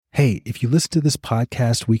Hey, if you listen to this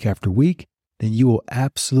podcast week after week, then you will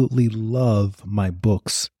absolutely love my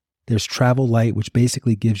books. There's Travel Light, which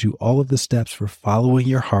basically gives you all of the steps for following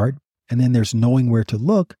your heart. And then there's Knowing Where to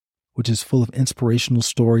Look, which is full of inspirational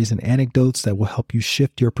stories and anecdotes that will help you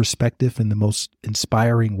shift your perspective in the most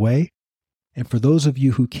inspiring way. And for those of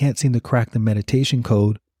you who can't seem to crack the meditation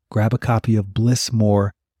code, grab a copy of Bliss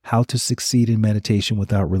More, How to Succeed in Meditation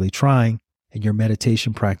Without Really Trying, and your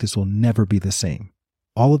meditation practice will never be the same.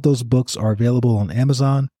 All of those books are available on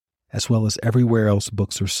Amazon, as well as everywhere else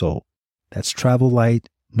books are sold. That's Travel Light,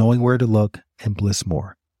 Knowing Where to Look, and Bliss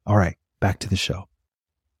More. All right, back to the show.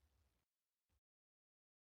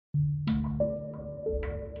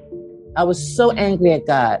 I was so angry at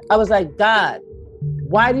God. I was like, God,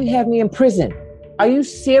 why do you have me in prison? Are you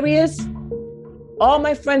serious? All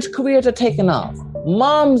my friends' careers are taken off.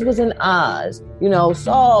 Mom's was in Oz,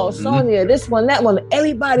 Saul, Sonia, this one, that one.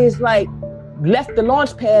 Everybody's like left the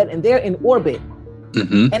launch pad and they're in orbit.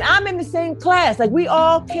 And I'm in the same class. Like we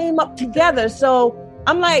all came up together. So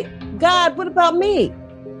I'm like, God, what about me?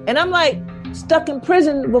 And I'm like stuck in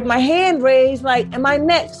prison with my hand raised, like, am I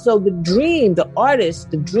next? So the dream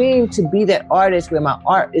to be that artist where my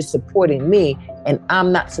art is supporting me and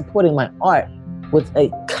I'm not supporting my art was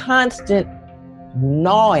a constant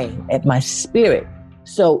gnawing at my spirit.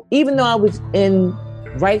 So even though I was in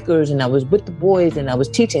Rikers and I was with the boys and I was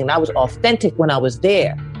teaching and I was authentic when I was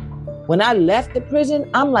there, when I left the prison,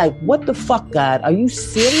 I'm like, what the fuck, God? Are you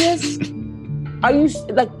serious? Are you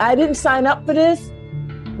like, I didn't sign up for this.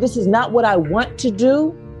 This is not what I want to do.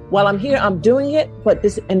 While I'm here, I'm doing it.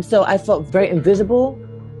 And so I felt very invisible.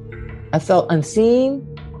 I felt unseen.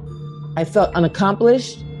 I felt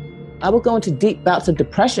unaccomplished. I would go into deep bouts of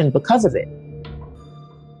depression because of it.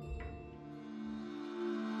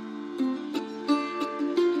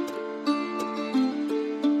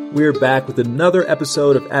 We're back with another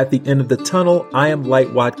episode of At the End of the Tunnel. I am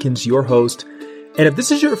Light Watkins, your host. And if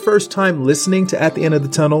this is your first time listening to At the End of the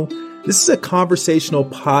Tunnel, this is a conversational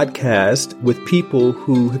podcast with people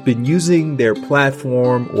who have been using their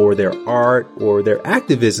platform or their art or their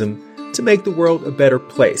activism to make the world a better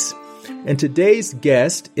place. And today's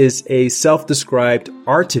guest is a self-described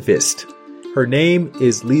artivist. Her name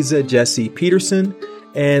is Liza Jessie Peterson.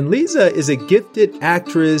 And Liza is a gifted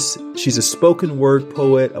actress. She's a spoken word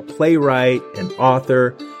poet, a playwright, an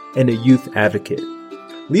author, and a youth advocate.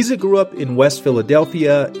 Liza grew up in West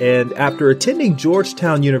Philadelphia, and after attending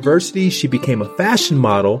Georgetown University, she became a fashion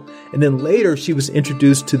model. And then later, she was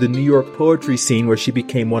introduced to the New York poetry scene, where she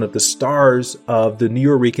became one of the stars of the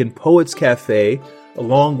Nuyorican Poets Cafe,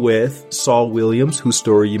 along with Saul Williams, whose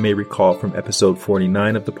story you may recall from episode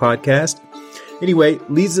 49 of the podcast. Anyway,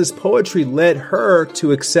 Liza's poetry led her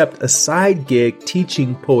to accept a side gig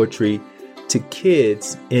teaching poetry to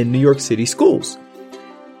kids in New York City schools.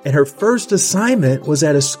 And her first assignment was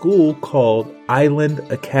at a school called Island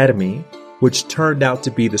Academy, which turned out to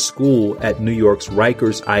be the school at New York's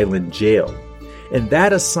Rikers Island jail. And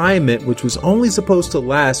that assignment, which was only supposed to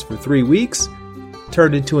last for 3 weeks,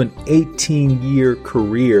 turned into an 18-year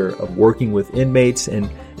career of working with inmates and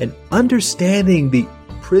understanding the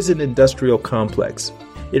prison industrial complex.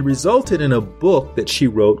 It resulted in a book that she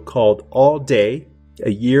wrote called All Day,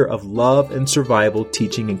 A Year of Love and Survival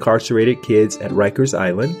Teaching Incarcerated Kids at Rikers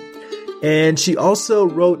Island. And she also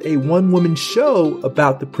wrote a one-woman show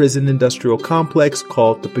about the prison industrial complex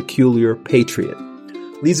called The Peculiar Patriot.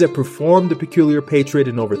 Liza performed The Peculiar Patriot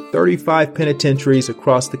in over 35 penitentiaries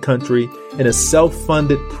across the country in a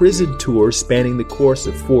self-funded prison tour spanning the course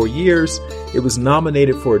of 4 years. It was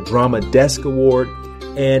nominated for a Drama Desk Award,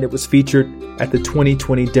 and it was featured at the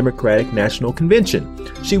 2020 Democratic National Convention.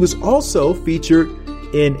 She was also featured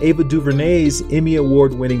in Ava DuVernay's Emmy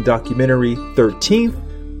Award-winning documentary 13th,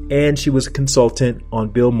 and she was a consultant on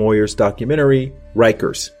Bill Moyer's documentary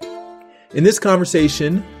Rikers. In this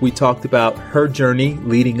conversation, we talked about her journey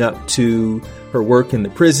leading up to her work in the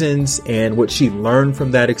prisons and what she learned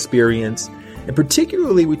from that experience. And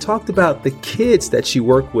particularly, we talked about the kids that she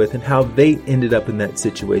worked with and how they ended up in that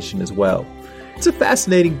situation as well. It's a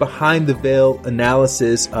fascinating behind-the-veil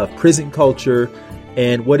analysis of prison culture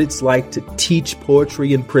and what it's like to teach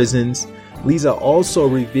poetry in prisons. Liza also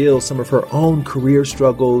reveals some of her own career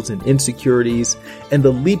struggles and insecurities and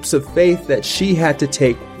the leaps of faith that she had to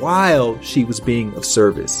take while she was being of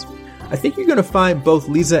service. I think you're going to find both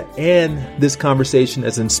Liza and this conversation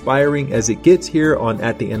as inspiring as it gets here on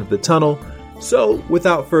At the End of the Tunnel. So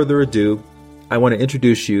without further ado, I want to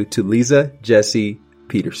introduce you to Liza Jessie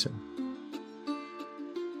Peterson.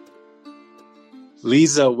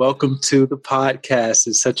 Liza, welcome to the podcast.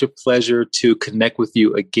 It's such a pleasure to connect with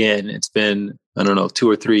you again. It's been, 2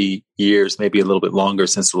 or 3 years, maybe a little bit longer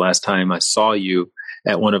since the last time I saw you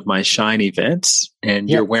at one of my Shine events. And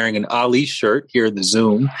You're wearing an Ali shirt here in the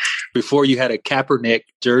Zoom. Before you had a Kaepernick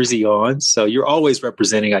jersey on. So you're always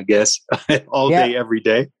representing, I guess, all day, every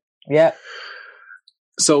day. Yeah.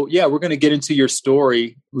 So, we're going to get into your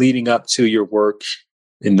story leading up to your work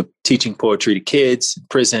in the teaching poetry to kids,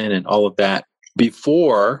 prison, and all of that.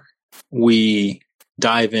 Before we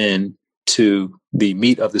dive in to the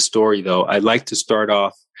meat of the story, though, I'd like to start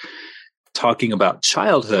off talking about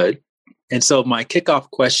childhood. And so my kickoff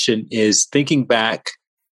question is thinking back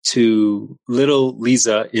to little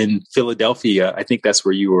Liza in Philadelphia. I think that's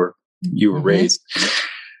where you were raised.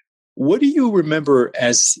 What do you remember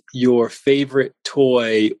as your favorite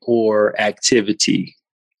toy or activity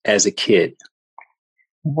as a kid?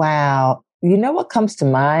 Wow. You know what comes to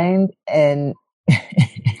mind? And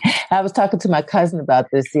I was talking to my cousin about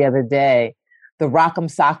this the other day. The Rock'em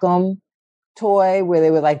Sock'em toy, where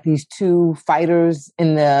they were like these two fighters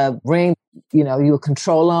in the ring. You know, you would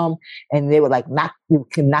control them, and they would you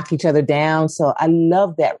can knock each other down. So I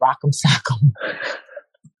love that Rock'em Sock'em.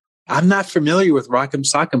 I'm not familiar with Rock'em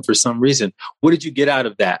Sock'em for some reason. What did you get out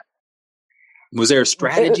of that? Was there a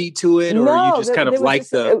strategy to it, or you just kind of like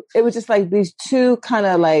the? It was just like these two kind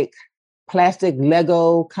of like plastic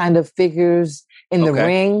Lego kind of figures in the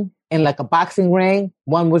ring, in like a boxing ring.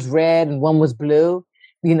 One was red and one was blue.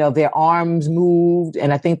 You know, their arms moved,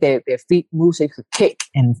 and I think their feet moved so you could kick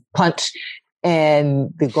and punch.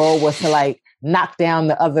 And the goal was to like knock down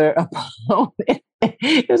the other opponent.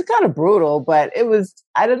 It was kind of brutal, but it was,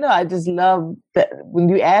 I don't know. I just love that. When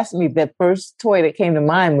you asked me, that first toy that came to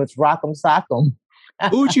mind was Rock'em Sock'em.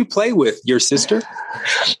 Who would you play with? Your sister?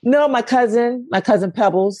 No, my cousin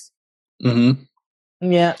Pebbles. Mm-hmm.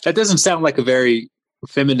 Yeah. That doesn't sound like a very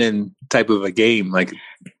feminine type of a game. Like,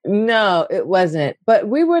 no, it wasn't. But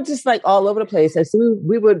we were just like all over the place. So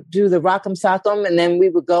we would do the Rock'em Sock'em, and then we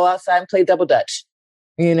would go outside and play double dutch,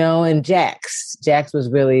 you know, and jacks. Jacks was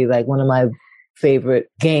really like one of my favorite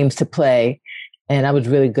games to play. And I was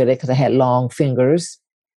really good at it because I had long fingers.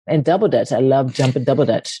 And double dutch. I love jumping double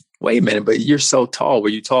dutch. Wait a minute, but you're so tall. Were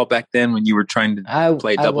you tall back then when you were trying to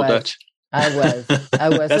play double dutch? I was.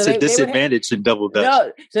 That's a disadvantage in double dutch.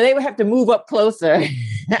 No, so they would have to move up closer.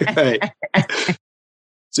 Right.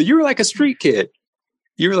 So you were like a street kid.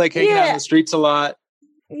 You were like hanging out in the streets a lot.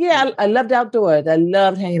 Yeah, I loved outdoors. I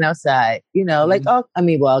loved hanging outside. You know, like, I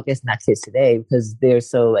guess not kids today because they're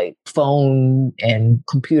so like phone and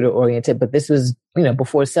computer oriented. But this was, you know,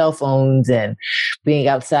 before cell phones, and being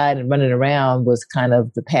outside and running around was kind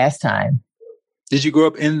of the pastime. Did you grow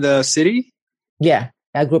up in the city? Yeah,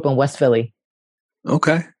 I grew up in West Philly.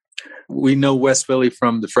 Okay. We know West Philly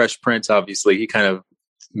from the Fresh Prince, obviously. He kind of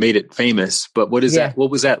made it famous. But what is that? What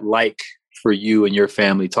was that like for you and your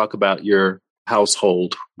family? Talk about your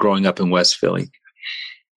household growing up in West Philly.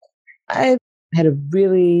 I had a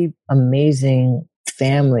really amazing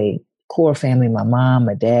family, core family. My mom,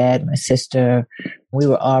 my dad, my sister. We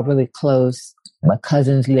were all really close. My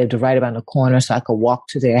cousins lived right around the corner, so I could walk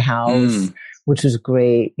to their house, which was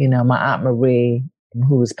great. You know, my Aunt Marie,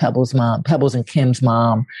 who was Pebbles' mom, Pebbles and Kim's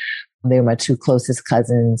mom. They were my two closest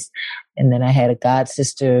cousins. And then I had a god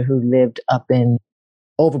sister who lived up in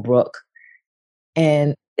Overbrook.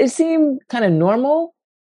 And it seemed kind of normal.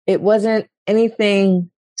 It wasn't anything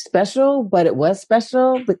special, but it was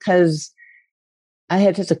special because I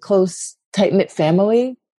had such a close, tight-knit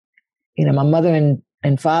family. You know, my mother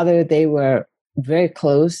and father, they were very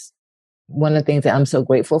close. One of the things that I'm so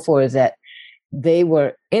grateful for is that they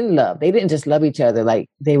were in love. They didn't just love each other, like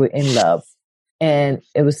they were in love. And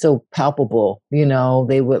it was so palpable, you know,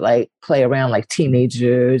 they would like play around like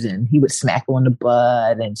teenagers, and he would smack her on the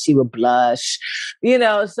butt and she would blush, you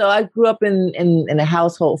know. So I grew up in a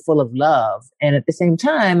household full of love. And at the same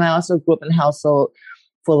time, I also grew up in a household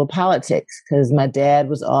full of politics because my dad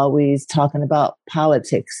was always talking about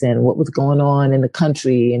politics and what was going on in the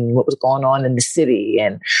country and what was going on in the city.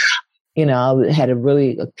 And, you know, I had a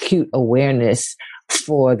really acute awareness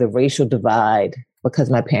for the racial divide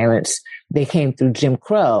because my parents, they came through Jim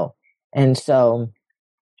Crow. And so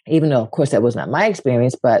even though, of course, that was not my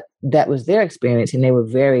experience, but that was their experience. And they were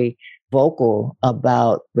very vocal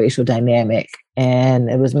about racial dynamic.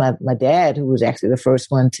 And it was my dad who was actually the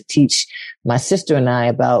first one to teach my sister and I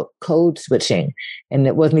about code switching. And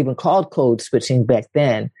it wasn't even called code switching back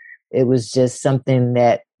then. It was just something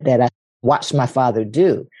that I watched my father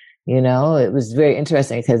do. You know, it was very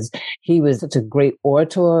interesting because he was such a great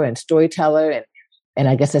orator and storyteller. And And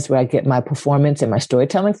I guess that's where I get my performance and my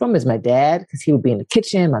storytelling from, is my dad, because he would be in the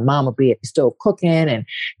kitchen. My mom would be at the stove cooking, and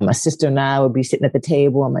my sister and I would be sitting at the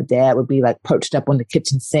table, and my dad would be like perched up on the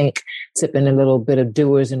kitchen sink, sipping a little bit of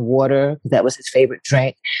Dewar's and water. That was his favorite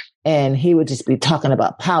drink. And he would just be talking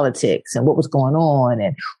about politics and what was going on,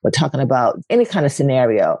 and we're talking about any kind of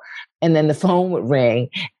scenario. And then the phone would ring,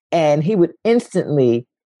 and he would instantly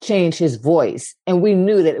change his voice. And we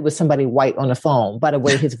knew that it was somebody white on the phone by the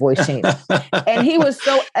way his voice changed. And he was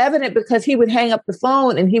so evident, because he would hang up the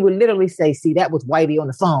phone and he would literally say, see, that was Whitey on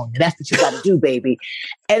the phone. And that's what you got to do, baby.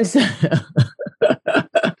 And so,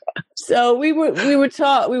 so we were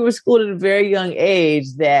taught, we were schooled at a very young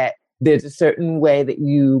age that there's a certain way that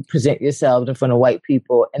you present yourself in front of white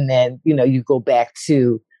people. And then, you know, you go back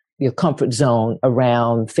to your comfort zone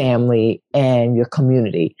around family and your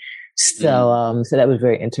community. So, so that was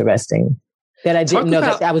very interesting. That I didn't know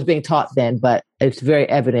that I was being taught then, but it's very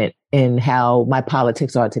evident in how my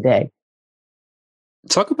politics are today.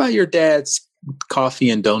 Talk about your dad's coffee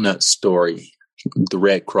and donut story, the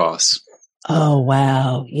Red Cross. Oh,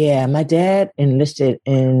 wow. Yeah. My dad enlisted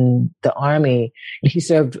in the Army, and he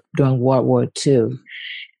served during World War II.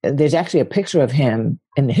 There's actually a picture of him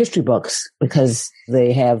in the history books, because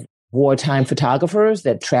they have wartime photographers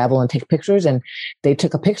that travel and take pictures. And they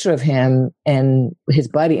took a picture of him and his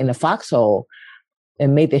buddy in a foxhole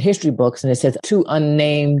and made the history books. And it says 2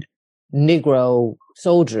 unnamed Negro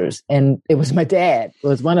soldiers. And it was my dad. It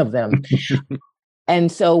was one of them. And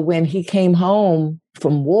so when he came home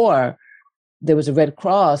from war, there was a Red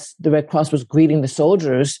Cross. The Red Cross was greeting the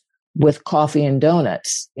soldiers with coffee and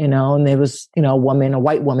donuts, you know, and there was, you know, a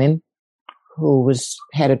white woman who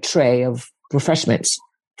had a tray of refreshments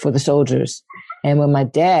for the soldiers. And when my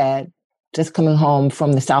dad, just coming home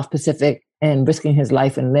from the South Pacific and risking his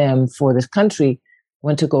life and limb for this country,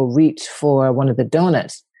 went to go reach for one of the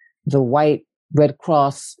donuts, the white Red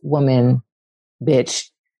Cross woman, bitch,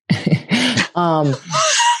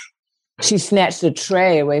 she snatched the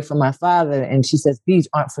tray away from my father, and she says, "These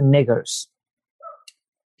aren't for niggers."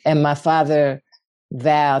 And my father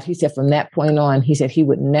vowed, he said, from that point on, he said he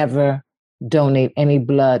would never donate any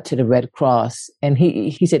blood to the Red Cross. And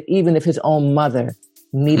he said, even if his own mother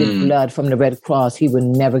needed blood from the Red Cross, he would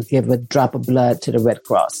never give a drop of blood to the Red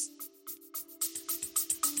Cross.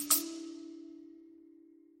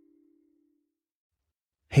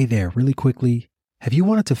 Hey there, really quickly. Have you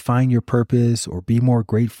wanted to find your purpose or be more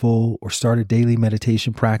grateful or start a daily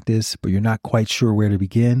meditation practice, but you're not quite sure where to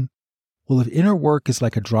begin? Well, if inner work is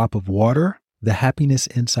like a drop of water,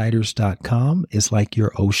 thehappinessinsiders.com is like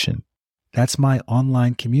your ocean. That's my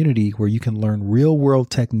online community where you can learn real-world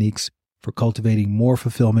techniques for cultivating more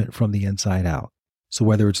fulfillment from the inside out. So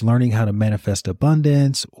whether it's learning how to manifest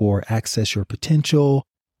abundance or access your potential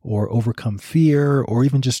or overcome fear or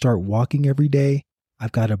even just start walking every day,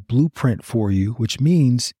 I've got a blueprint for you, which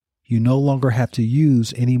means you no longer have to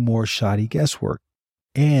use any more shoddy guesswork.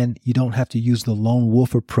 And you don't have to use the lone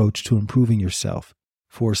wolf approach to improving yourself.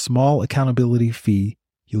 For a small accountability fee,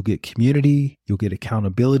 you'll get community, you'll get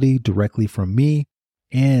accountability directly from me,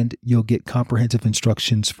 and you'll get comprehensive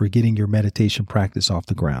instructions for getting your meditation practice off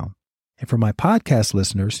the ground. And for my podcast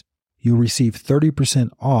listeners, you'll receive 30%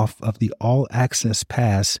 off of the All Access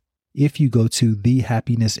Pass if you go to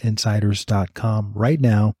thehappinessinsiders.com right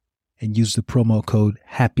now and use the promo code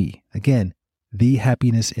HAPPY. Again,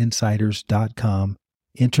 thehappinessinsiders.com.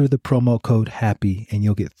 Enter the promo code HAPPY and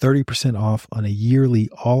you'll get 30% off on a yearly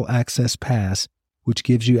All Access Pass, which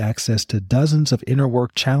gives you access to dozens of inner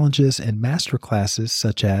work challenges and masterclasses,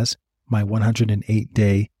 such as my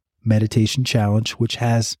 108-day meditation challenge, which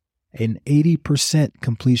has an 80%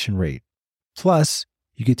 completion rate. Plus,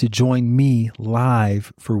 you get to join me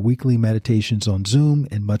live for weekly meditations on Zoom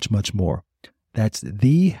and much, much more. That's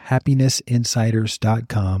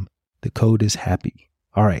thehappinessinsiders.com. The code is HAPPY.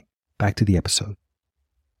 All right, back to the episode.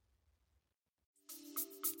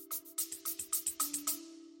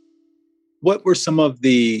 What were some of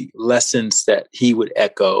the lessons that he would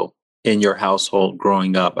echo in your household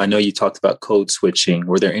growing up? I know you talked about code switching.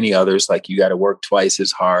 Were there any others, like you got to work twice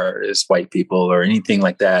as hard as white people or anything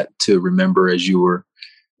like that to remember as you were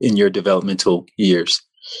in your developmental years?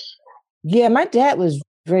 Yeah, my dad was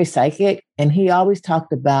very psychic, and he always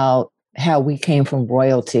talked about how we came from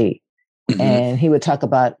royalty. Mm-hmm. And he would talk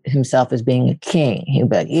about himself as being a king. He'd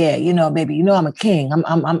be like, yeah, baby, I'm a king.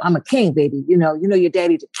 I'm a king, baby. You know your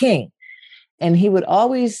daddy's a king. And he would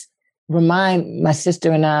always remind my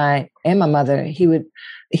sister and I and my mother, he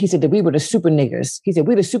said that we were the super niggers. He said,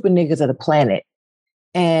 we're the super niggers of the planet.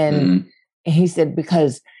 And he said,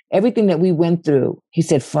 because everything that we went through, he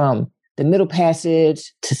said, from the Middle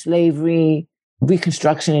Passage to slavery,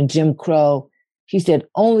 Reconstruction and Jim Crow, he said,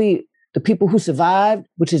 only the people who survived,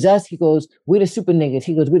 which is us, he goes, we're the super niggas.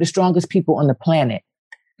 He goes, we're the strongest people on the planet.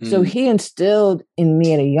 So he instilled in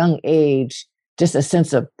me at a young age just a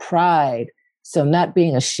sense of pride. So not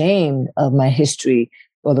being ashamed of my history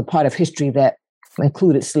or the part of history that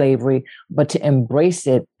included slavery, but to embrace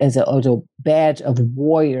it as a badge of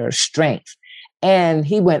warrior strength. And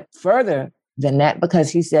he went further than that because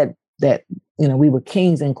he said that, we were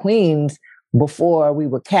kings and queens before we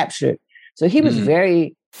were captured. So he was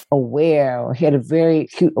very aware, or he had a very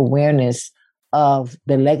acute awareness of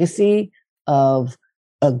the legacy of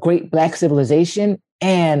a great Black civilization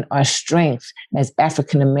and our strength as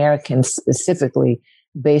African Americans specifically,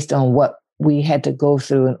 based on what we had to go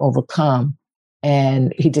through and overcome.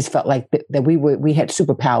 And he just felt like that we had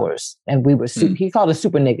superpowers, and we were he called us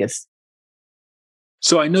super niggas.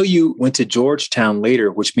 So I know you went to Georgetown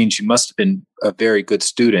later, which means you must have been a very good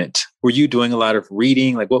student. Were you doing a lot of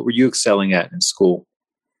reading? Like, what were you excelling at in school?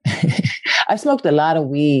 I smoked a lot of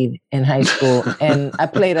weed in high school, and I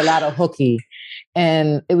played a lot of hooky.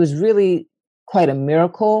 And it was really quite a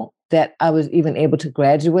miracle that I was even able to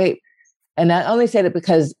graduate. And I only said it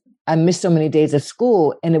because I missed so many days of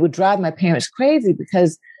school, and it would drive my parents crazy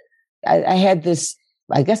because I had this,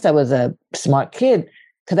 I guess I was a smart kid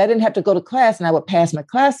because I didn't have to go to class and I would pass my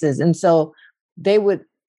classes. And so they would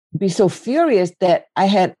be so furious that I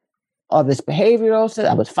had all this behavioral stuff.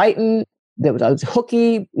 I was fighting. I was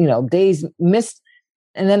hooky, days missed.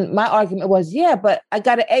 And then my argument was, yeah, but I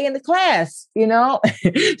got an A in the class,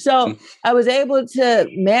 So I was able to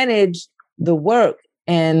manage the work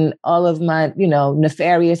and all of my,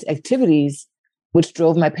 nefarious activities, which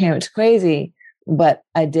drove my parents crazy. But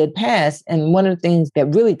I did pass. And one of the things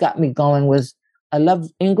that really got me going was I love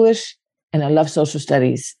English and I love social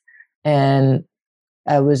studies. And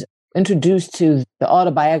I was introduced to the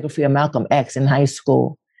Autobiography of Malcolm X in high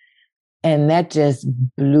school. And that just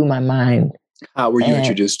blew my mind. How were you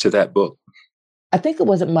introduced to that book? I think it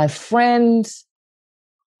was my friend's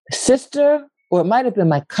sister, or it might have been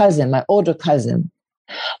my cousin, my older cousin,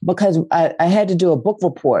 because I had to do a book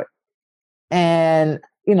report. And,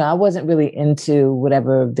 I wasn't really into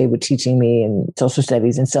whatever they were teaching me in social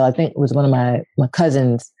studies. And so I think it was one of my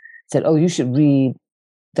cousins said, oh, you should read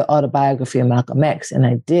the Autobiography of Malcolm X. And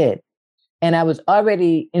I did. And I was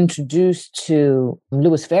already introduced to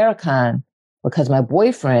Louis Farrakhan because my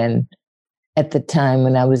boyfriend at the time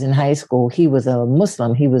when I was in high school, he was a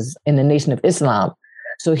Muslim. He was in the Nation of Islam.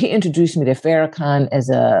 So he introduced me to Farrakhan as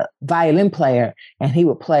a violin player, and he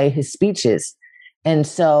would play his speeches. And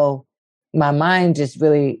so my mind just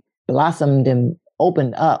really blossomed and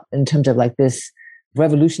opened up in terms of like this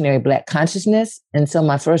revolutionary Black consciousness. And so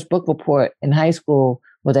my first book report in high school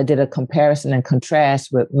was I did a comparison and contrast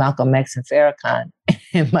with Malcolm X and Farrakhan.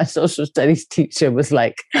 And my social studies teacher was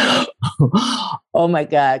like, oh my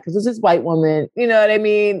God, because it's this white woman, you know what I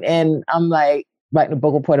mean? And I'm like writing a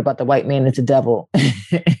book report about the white man as the devil.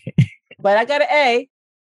 But I got an A.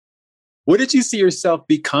 What did you see yourself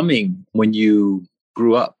becoming when you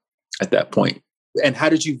grew up at that point? And how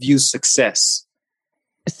did you view success?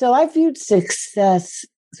 So I viewed success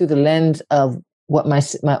through the lens of what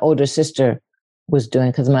my older sister was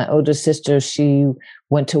doing, because my older sister, she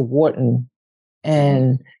went to Wharton,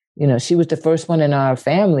 and she was the first one in our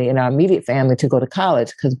family, in our immediate family, to go to college,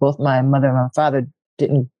 because both my mother and my father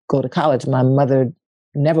didn't go to college. My mother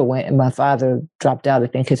never went, and my father dropped out, I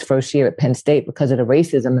think, his first year at Penn State because of the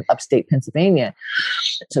racism in upstate Pennsylvania.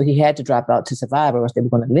 So he had to drop out to survive, or else they were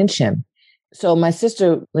going to lynch him. So my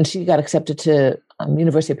sister, when she got accepted to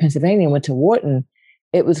University of Pennsylvania and went to Wharton,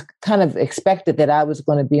 it was kind of expected that I was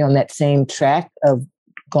going to be on that same track of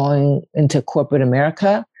going into corporate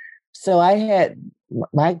America. So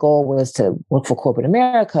my goal was to work for corporate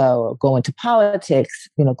America or go into politics,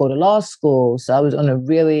 go to law school. So I was on a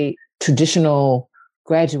really traditional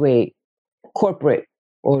graduate, corporate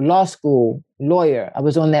or law school lawyer. I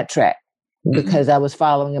was on that track because I was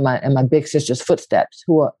following in my big sister's footsteps,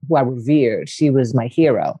 who I revered. She was my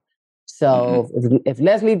hero. So if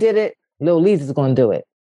Leslie did it, Lil Liza's going to do it.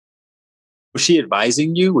 Was she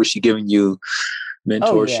advising you? Was she giving you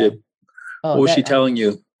mentorship? What was she telling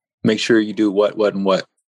you? Make sure you do what, and what?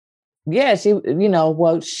 Yeah,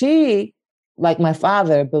 she, like my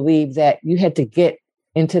father, believed that you had to get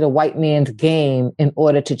into the white man's game in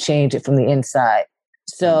order to change it from the inside.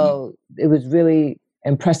 So it was really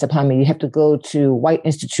impressed upon me. You have to go to white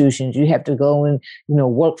institutions. You have to go and,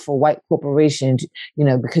 work for white corporations,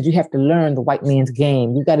 because you have to learn the white man's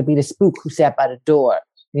game. You got to be the spook who sat by the door.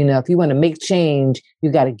 If you want to make change,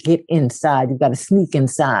 you got to get inside. You got to sneak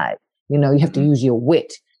inside. You have to use your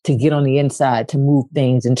wit to get on the inside, to move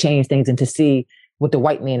things and change things, and to see, what the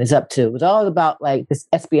white man is up to. It was all about like this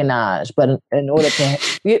espionage, but in order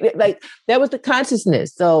to, like, that was the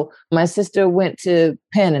consciousness. So my sister went to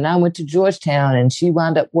Penn and I went to Georgetown, and she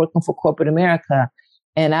wound up working for corporate America.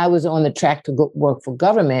 And I was on the track to go work for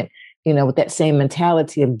government, with that same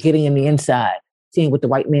mentality of getting in the inside, seeing what the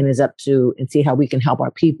white man is up to and see how we can help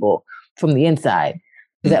our people from the inside.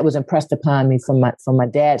 That was impressed upon me from my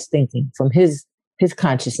dad's thinking, from his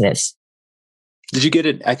consciousness. Did you get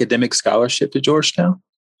an academic scholarship to Georgetown?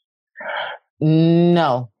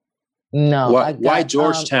 No. Why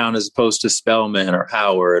Georgetown as opposed to Spelman or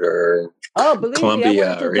Howard or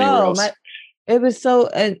Columbia or anywhere else? It was so,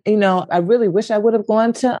 I really wish I would have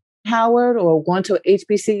gone to Howard or gone to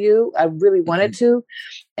HBCU. I really wanted to.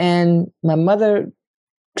 And my mother,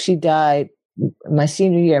 she died my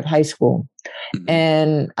senior year of high school.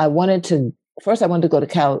 And I wanted to go to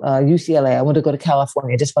UCLA. I wanted to go to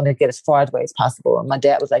California. I just wanted to get as far away as possible. And my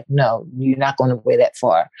dad was like, no, you're not going away that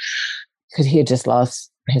far. Because he had just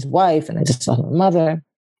lost his wife and I just lost my mother.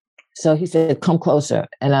 So he said, come closer.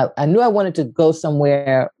 And I knew I wanted to go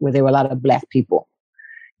somewhere where there were a lot of Black people,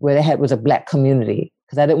 where was a Black community.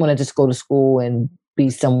 Because I didn't want to just go to school and be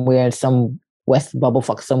somewhere in some West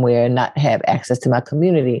bubblefuck somewhere and not have access to my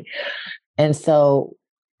community. And so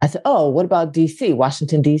I said, oh, what about DC,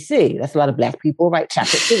 Washington, DC? That's a lot of Black people, right?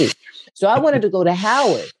 Chocolate City. So I wanted to go to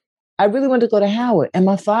Howard. I really wanted to go to Howard. And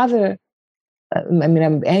my father,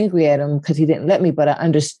 I'm angry at him because he didn't let me, but I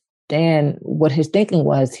understand what his thinking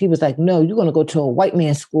was. He was like, no, you're going to go to a white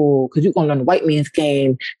man's school because you're going to learn the white man's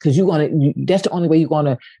game because that's the only way you're going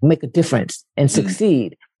to make a difference and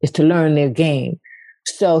succeed is to learn their game.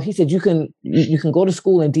 So he said, you can go to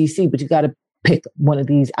school in DC, but you got to pick one of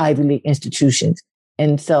these Ivy League institutions.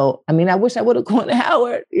 And so, I wish I would have gone to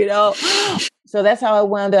Howard, So that's how I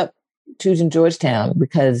wound up choosing Georgetown,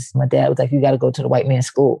 because my dad was like, you got to go to the white man's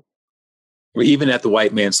school. Well, even at the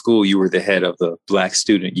white man's school, you were the head of the Black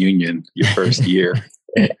Student Union your first year.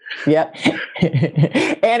 Yep.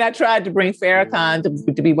 And I tried to bring Farrakhan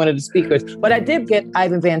to be one of the speakers. But I did get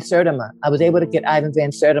Ivan Van Sertima. I was able to get Ivan Van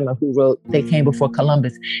Sertima, who wrote They Came Before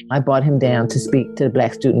Columbus. I brought him down to speak to the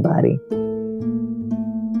Black student body.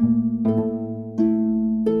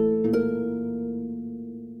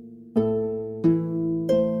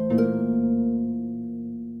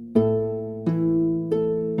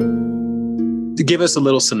 Give us a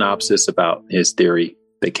little synopsis about his theory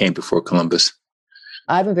that came before Columbus.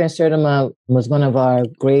 Ivan Van Sertima was one of our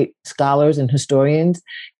great scholars and historians,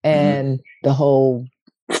 and the whole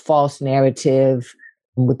false narrative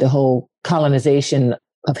with the whole colonization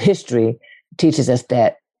of history teaches us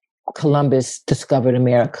that Columbus discovered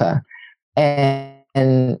America.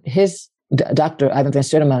 And his Dr. Ivan Van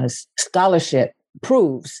Sertima's scholarship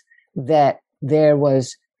proves that there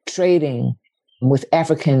was trading with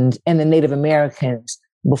Africans and the Native Americans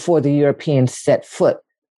before the Europeans set foot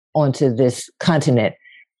onto this continent.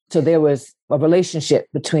 So there was a relationship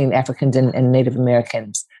between Africans and Native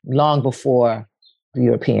Americans long before the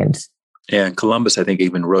Europeans. Yeah, and Columbus, I think,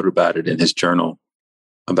 even wrote about it in his journal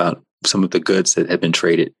about some of the goods that had been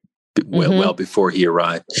traded well before he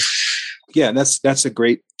arrived. Yeah, and that's a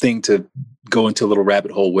great thing to go into a little rabbit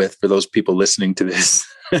hole with for those people listening to this.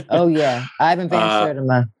 Oh, yeah. Ivan Van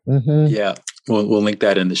Sertima. Yeah. We'll link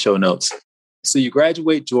that in the show notes. So you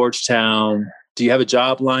graduate Georgetown. Do you have a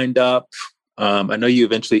job lined up? I know you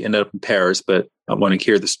eventually ended up in Paris, but I want to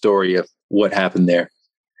hear the story of what happened there.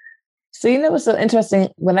 So, what's so interesting?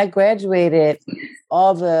 When I graduated,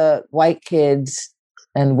 all the white kids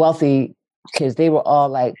and wealthy kids, they were all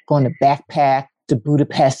like going to backpack to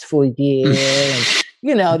Budapest for a year.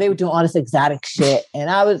 And, they were doing all this exotic shit.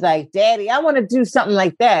 And I was like, Daddy, I want to do something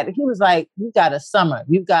like that. And he was like, you got a summer.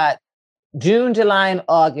 You got June, July, and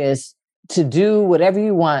August to do whatever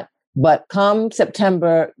you want. But come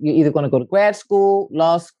September, you're either going to go to grad school,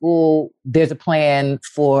 law school. There's a plan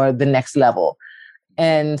for the next level.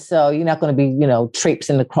 And so you're not going to be,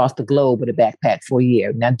 traipsing across the globe with a backpack for a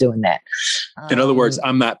year. Not doing that. In other words,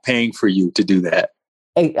 I'm not paying for you to do that.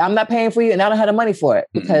 I'm not paying for you, and I don't have the money for it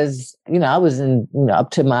because, I was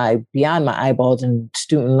up to beyond my eyeballs in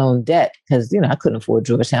student loan debt because, I couldn't afford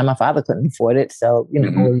Georgetown. My father couldn't afford it. So,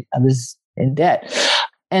 I was in debt.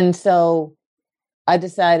 And so I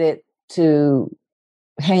decided to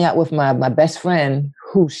hang out with my best friend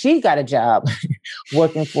who she got a job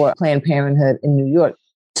working for Planned Parenthood in New York.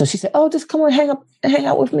 So she said, oh, just come on, hang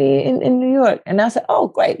out with me in New York. And I said, oh,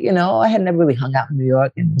 great. I had never really hung out in New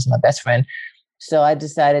York and it was my best friend. So I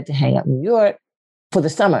decided to hang out in New York for the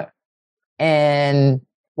summer. And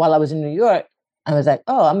while I was in New York, I was like,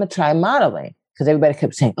 oh, I'm going to try modeling. Because everybody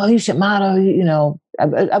kept saying, oh, you should model.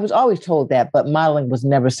 I was always told that, but modeling was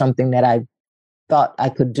never something that I thought I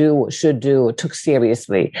could do or should do or took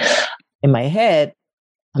seriously. In my head,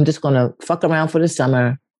 I'm just going to fuck around for the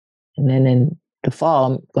summer. And then in the fall,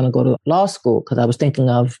 I'm going to go to law school because I was thinking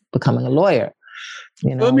of becoming a lawyer.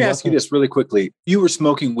 Let me ask you this really quickly. You were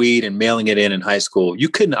smoking weed and mailing it in high school. You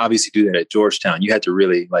couldn't obviously do that at Georgetown. You had to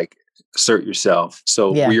really assert yourself.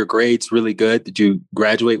 So were your grades really good? Did you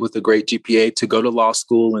graduate with a great GPA to go to law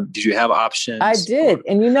school? And did you have options? I did.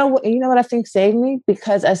 And you know what I think saved me?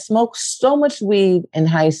 Because I smoked so much weed in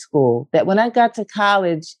high school that when I got to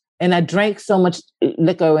college and I drank so much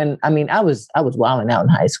liquor, and I mean, I was wilding out in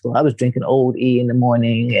high school. I was drinking Old E in the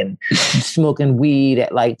morning and smoking weed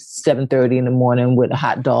at 7:30 in the morning with a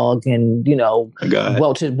hot dog and,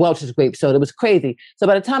 Welch's grape soda. It was crazy. So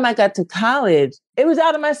by the time I got to college, it was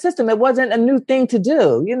out of my system. It wasn't a new thing to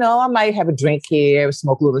do. I might have a drink here,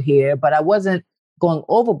 smoke a little here, but I wasn't going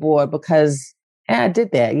overboard because I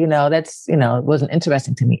did that. That's, it wasn't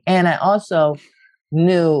interesting to me. And I also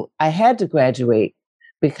knew I had to graduate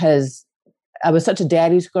because I was such a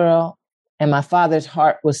daddy's girl and my father's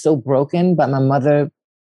heart was so broken by my mother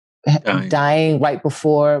dying right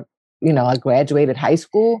before, I graduated high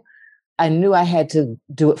school. I knew I had to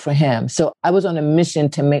do it for him. So I was on a mission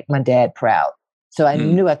to make my dad proud. So I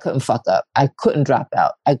knew I couldn't fuck up. I couldn't drop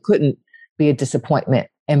out. I couldn't be a disappointment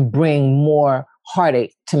and bring more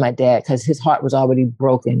heartache to my dad because his heart was already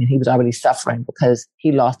broken and he was already suffering because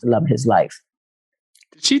he lost the love of his life.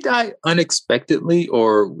 Did she die unexpectedly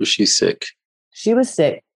or was she sick? She was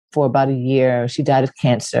sick for about a year. She died of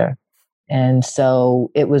cancer. And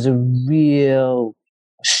so it was a real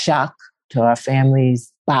shock to our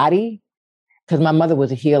family's body because my mother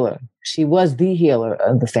was a healer. She was the healer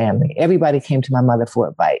of the family. Everybody came to my mother for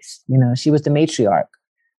advice. She was the matriarch.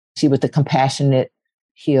 She was the compassionate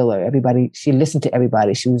healer. She listened to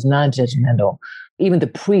everybody. She was non-judgmental. Even the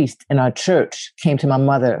priest in our church came to my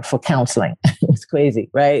mother for counseling. It's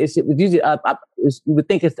crazy, right? It was usually you would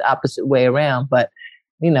think it's the opposite way around, but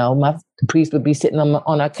the priest would be sitting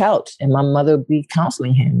on our couch and my mother would be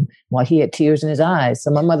counseling him while he had tears in his eyes.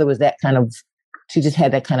 So my mother was she just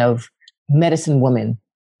had that kind of medicine woman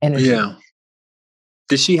energy. Yeah.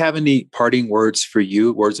 Did she have any parting words for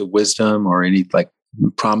you, words of wisdom or any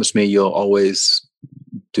promise me you'll always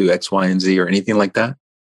do X, Y, and Z or anything like that?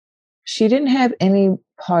 She didn't have any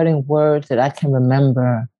parting words that I can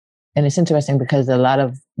remember. And it's interesting because a lot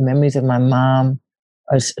of memories of my mom,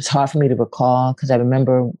 it's hard for me to recall because I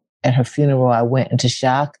remember at her funeral, I went into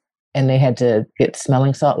shock and they had to get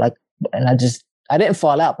smelling salt. And I didn't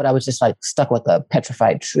fall out, but I was just stuck like a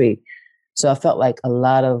petrified tree. So I felt like a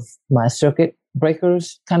lot of my circuit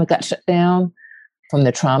breakers kind of got shut down from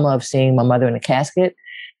the trauma of seeing my mother in a casket.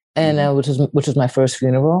 And which was my first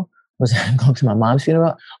funeral. Was going to my mom's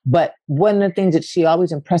funeral. But one of the things that she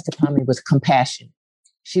always impressed upon me was compassion.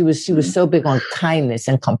 She was so big on kindness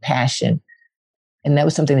and compassion. And that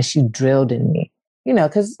was something that she drilled in me,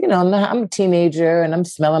 because, I'm a teenager and I'm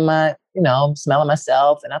smelling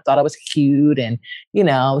myself and I thought I was cute and,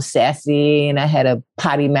 sassy and I had a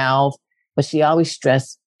potty mouth, but she always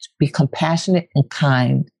stressed to be compassionate and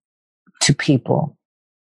kind to people,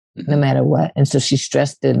 no matter what. And so she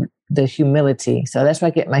stressed the humility. So that's where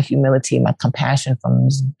I get my humility, my compassion from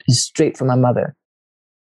is straight from my mother.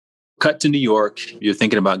 Cut to New York. You're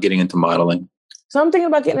thinking about getting into modeling. So I'm thinking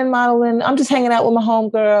about getting in modeling. I'm just hanging out with my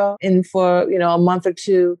homegirl for, a month or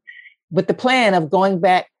two with the plan of going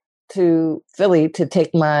back to Philly to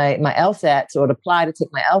take my LSATs or to apply to take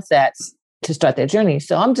my LSATs to start their journey.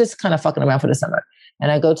 So I'm just kind of fucking around for the summer. And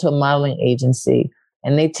I go to a modeling agency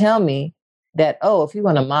and they tell me that, if you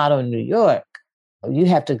want to model in New York, you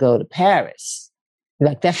have to go to Paris.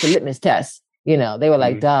 That's the litmus test. They were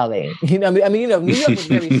like, darling, New York was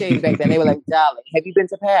very shady back then. They were like, darling, have you been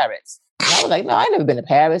to Paris? And I was like, no, I've never been to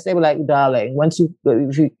Paris. They were like, darling, once you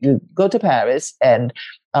go to Paris and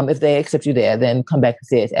if they accept you there, then come back and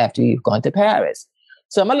say it after you've gone to Paris.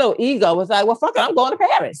 So my little ego was like, well, fuck it, I'm going to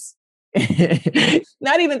Paris.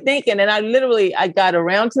 Not even thinking. And I got a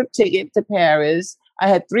round trip ticket to Paris. I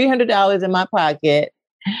had $300 in my pocket,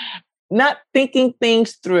 not thinking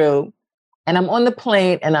things through. And I'm on the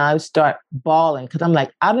plane and I start bawling because I'm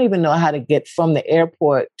like, I don't even know how to get from the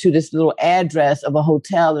airport to this little address of a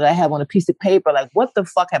hotel that I have on a piece of paper. Like, what the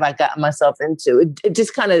fuck have I gotten myself into? It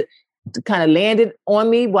just kind of landed on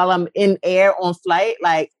me while I'm in air on flight.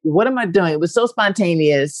 Like, what am I doing? It was so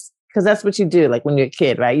spontaneous because that's what you do. Like when you're a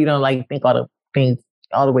kid, right? You don't think all the things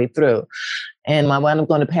all the way through. And I wound up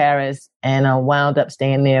going to Paris and I wound up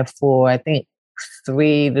staying there for, I think,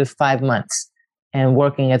 3 to 5 months and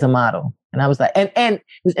working as a model. And I was like, and it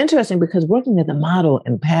was interesting because working as a model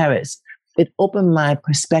in Paris, it opened my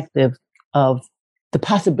perspective of the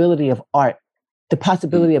possibility of art the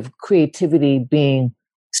possibility of creativity being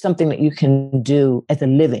something that you can do as a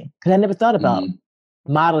living. Because I never thought about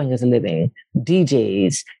modeling as a living,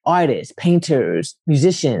 DJs, artists, painters,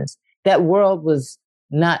 musicians. That world was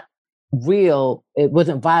not real. It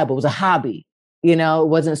wasn't viable. It was a hobby. You know, it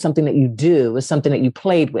wasn't something that you do. It was something that you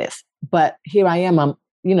played with. But here I am.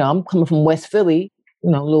 I'm coming from West Philly, a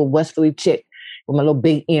little West Philly chick with my little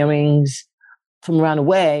big earrings from around the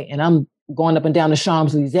way. And I'm going up and down the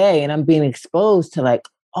Champs-Elysees and I'm being exposed to like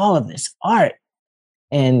all of this art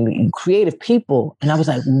and creative people. And I was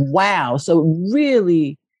like, wow. So it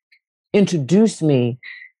really introduced me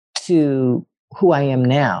to who I am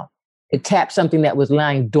now. It tapped something that was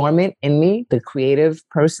lying dormant in me, the creative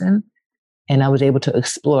person. And I was able to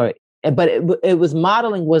explore it. But it was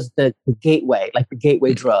modeling was the gateway, like the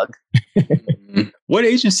gateway drug. What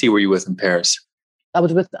agency were you with in Paris? I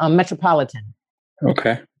was with Metropolitan.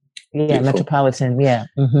 Okay. Yeah, Beautiful. Metropolitan. Yeah.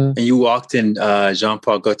 Mm-hmm. And you walked in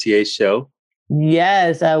Jean-Paul Gaultier's show?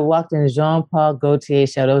 Yes, I walked in Jean-Paul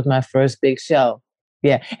Gaultier's show. That was my first big show.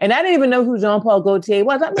 Yeah. And I didn't even know who Jean-Paul Gaultier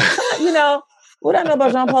was. I mean, what I know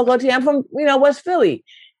about Jean-Paul Gaultier? I'm from, West Philly.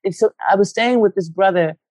 And so I was staying with this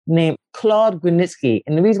brother named Claude Grunitzky.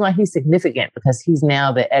 And the reason why he's significant, because he's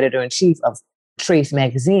now the editor-in-chief of Trace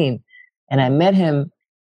magazine. And I met him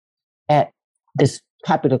at this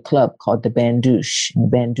popular club called the Bandouche.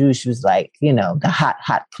 And the Bandouche was like, the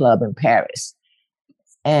hot club in Paris.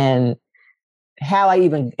 And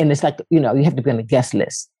and it's like, you have to be on the guest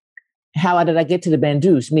list. How did I get to the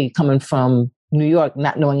Bandouche? Me coming from New York,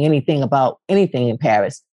 not knowing anything about anything in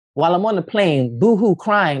Paris. While I'm on the plane, boo-hoo,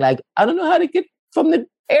 crying, like, I don't know how to get from the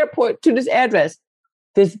airport to this address.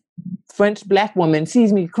 This French Black woman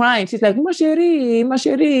sees me crying. She's like, ma chérie,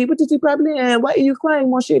 what is the problem? Why are you crying,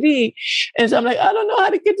 ma chérie? And so I'm like, I don't know how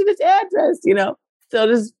to get to this address, So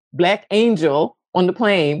this Black angel on the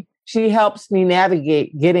plane, she helps me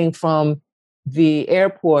navigate getting from the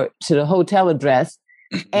airport to the hotel address.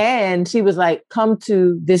 And she was like, come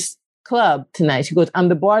to this club tonight. She goes, I'm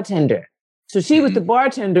the bartender. So she was the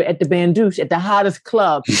bartender at the Bandouche at the hottest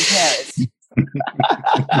club in Paris.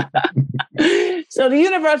 So the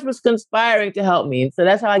universe was conspiring to help me. So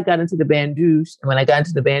that's how I got into the Bandouche. And when I got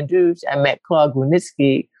into the Bandouche, I met Claude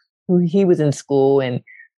Grunitzky, who he was in school and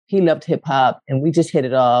he loved hip hop. And we just hit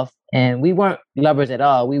it off. And we weren't lovers at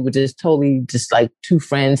all. We were just totally just like two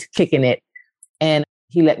friends kicking it. And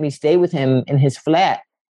he let me stay with him in his flat.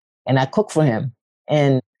 And I cooked for him.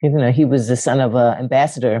 And, he was the son of an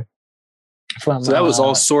ambassador. So that was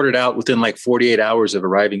all sorted out within like 48 hours of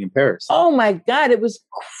arriving in Paris. Oh my God, it was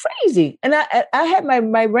crazy. And I had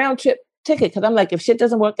my round trip ticket because I'm like, if shit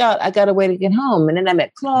doesn't work out, I got a way to get home. And then I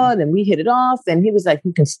met Claude and we hit it off and he was like,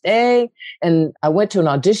 you can stay. And I went to an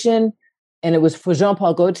audition and it was for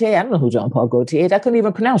Jean-Paul Gaultier. I don't know who Jean-Paul Gaultier is. I couldn't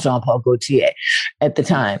even pronounce Jean-Paul Gaultier at the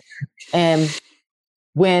time. And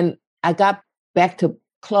when I got back to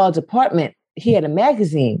Claude's apartment, he had a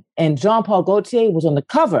magazine and Jean-Paul Gaultier was on the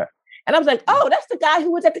cover. And I was like, oh, that's the guy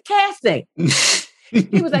who was at the casting.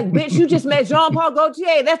 He was like, bitch, you just met Jean-Paul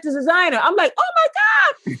Gaultier. That's the designer. I'm like, oh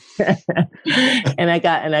my God. and I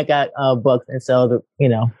got booked. And so,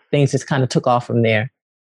 things just kind of took off from there.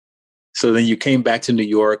 So then you came back to New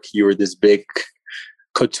York. You were this big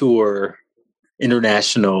couture,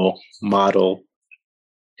 international model.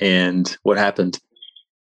 And what happened?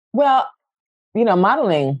 Well,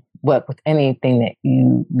 modeling, with anything that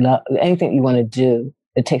you love, anything you want to do,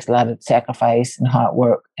 it takes a lot of sacrifice and hard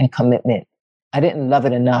work and commitment. I didn't love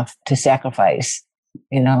it enough to sacrifice.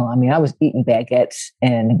 I was eating baguettes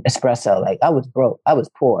and espresso. Like I was broke. I was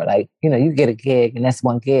poor. Like, you get a gig and that's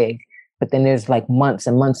one gig, but then there's like months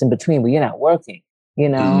and months in between where you're not working.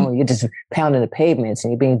 You're just pounding the pavements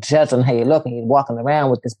and you're being judged on how you look and you're walking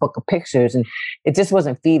around with this book of pictures and it just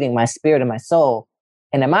wasn't feeding my spirit and my soul.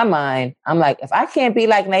 And in my mind, I'm like, if I can't be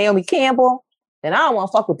like Naomi Campbell, then I don't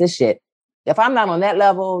want to fuck with this shit. If I'm not on that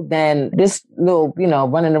level, then this little,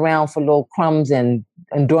 running around for little crumbs and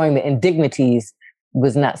enduring the indignities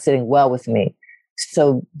was not sitting well with me.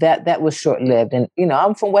 So that was short-lived. And,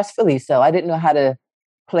 I'm from West Philly, so I didn't know how to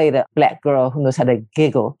play the Black girl who knows how to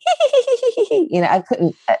giggle. I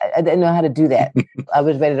didn't know how to do that. I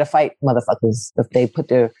was ready to fight motherfuckers if they put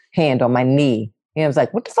their hand on my knee. I was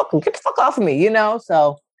like, what the fuck? Get the fuck off of me,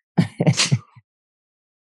 So...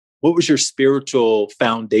 What was your spiritual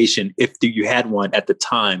foundation, if you had one at the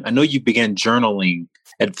time? I know you began journaling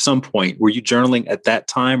at some point. Were you journaling at that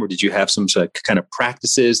time, or did you have some sort of kind of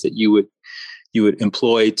practices that you would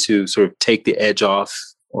employ to sort of take the edge off,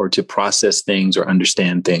 or to process things or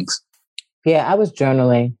understand things? Yeah, I was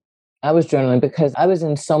journaling. Because I was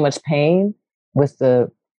in so much pain with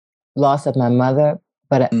the loss of my mother.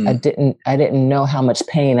 but I didn't know how much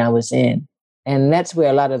pain I was in. And that's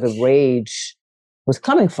where a lot of the rage was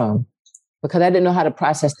coming from, because I didn't know how to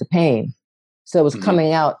process the pain. So it was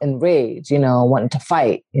coming out in rage, wanting to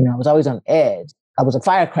fight. I was always on edge. I was a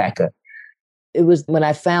firecracker. It was when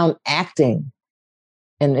I found acting,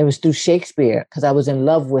 and it was through Shakespeare, because I was in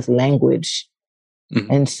love with language.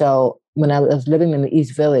 And so when I was living in the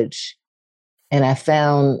East Village, and I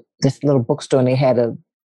found this little bookstore, and they had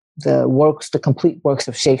the complete works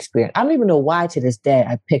of Shakespeare. I don't even know why to this day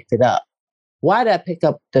I picked it up. Why did I pick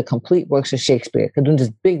up the complete works of Shakespeare? Because in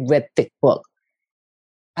this big, red, thick book,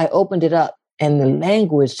 I opened it up and the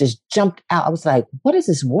language just jumped out. I was like, what is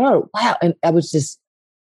this word? Wow. And I was just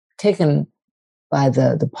taken by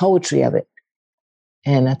the poetry of it.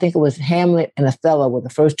 And I think it was Hamlet and Othello were the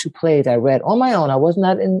first two plays I read on my own. I was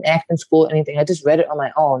not in acting school or anything. I just read it on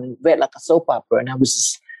my own and read like a soap opera. And I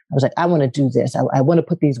was like, I want to do this. I want to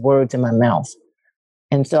put these words in my mouth.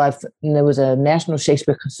 And so there was a National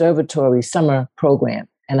Shakespeare Conservatory summer program,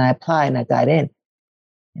 and I applied and I got in.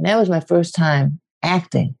 And that was my first time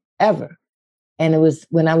acting ever. And it was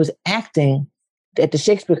when I was acting at the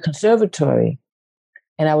Shakespeare Conservatory,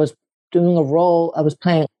 and I was doing a role, I was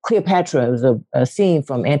playing Cleopatra. It was a scene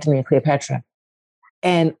from Antony and Cleopatra.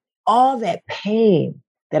 And all that pain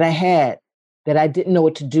that I had that I didn't know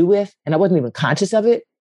what to do with, and I wasn't even conscious of it,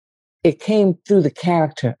 it came through the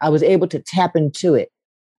character. I was able to tap into it.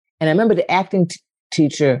 And I remember the acting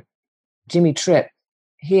teacher, Jimmy Tripp,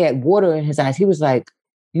 he had water in his eyes. He was like,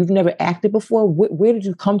 you've never acted before? Where did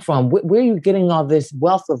you come from? Where are you getting all this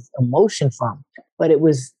wealth of emotion from? But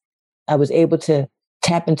I was able to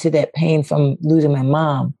tap into that pain from losing my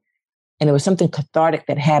mom. And it was something cathartic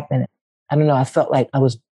that happened. I don't know. I felt like I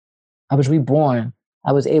was reborn.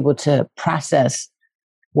 I was able to process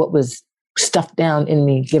what was stuffed down in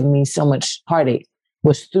me, giving me so much heartache,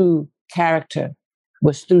 was through character,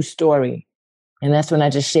 was through story. And that's when I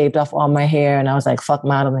just shaved off all my hair and I was like, fuck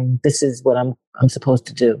modeling. This is what I'm supposed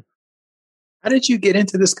to do. How did you get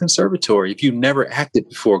into this conservatory if you never acted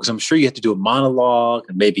before? Because I'm sure you had to do a monologue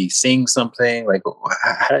and maybe sing something. Like,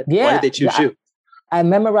 why did they choose you? I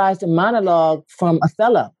memorized a monologue from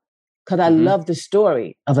Othello because I loved the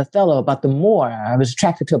story of Othello about the Moor. I was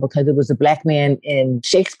attracted to it because it was a Black man in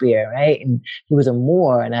Shakespeare, right? And he was a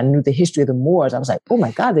Moor, and I knew the history of the Moors. I was like, oh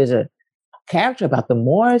my God, there's a character about the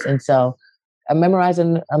Moors. And so I memorized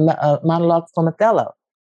a monologue from Othello.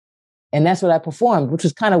 And that's what I performed, which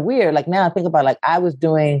was kind of weird. Like now I think about, like, I was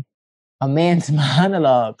doing a man's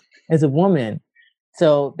monologue as a woman.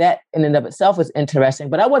 So that in and of itself was interesting,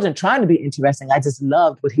 but I wasn't trying to be interesting. I just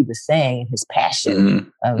loved what he was saying, his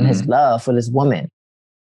passion, his love for this woman.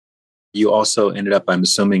 You also ended up, I'm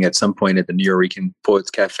assuming, at some point at the Nuyorican Poets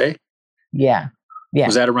Cafe? Yeah.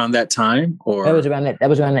 Was that around that time? Or that was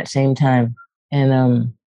around that same time.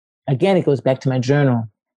 And again, it goes back to my journal.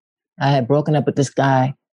 I had broken up with this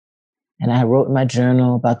guy, and I wrote in my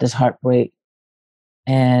journal about this heartbreak.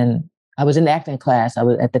 And I was in acting class.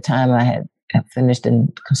 At the time I had finished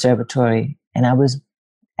in conservatory, and I was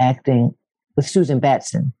acting with Susan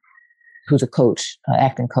Batson, who's a coach,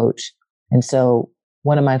 acting coach. And so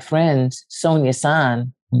one of my friends, Sonia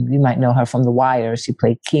San, you might know her from The Wire. She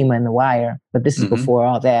played Kima in The Wire, but this is before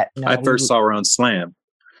all that. I first saw her on Slam.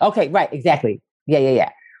 Okay, right, exactly.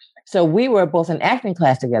 Yeah. So we were both in acting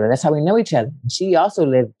class together. That's how we know each other. She also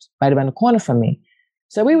lived right around the corner from me.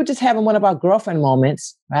 So we were just having one of our girlfriend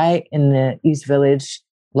moments, right, in the East Village,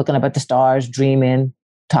 looking up at the stars, dreaming,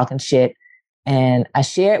 talking shit. And I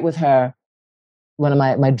shared with her one of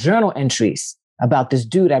my journal entries about this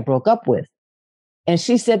dude I broke up with. And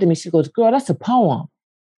she said to me, she goes, girl, that's a poem.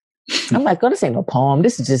 I'm like, girl, this ain't no poem.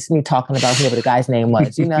 This is just me talking about whoever the guy's name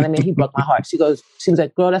was. You know what I mean? He broke my heart. She was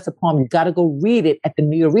like, girl, that's a poem. You got to go read it at the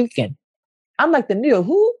Nuyorican. I'm like, the New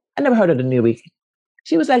who? I never heard of the Nuyorican.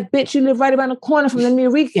 She was like, bitch, you live right around the corner from the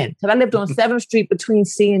Nuyorican. Because I lived on 7th Street between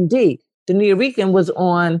C and D. The Nuyorican was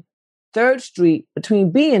on 3rd Street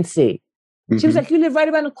between B and C. She was like, you live right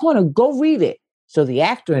around the corner. Go read it. So the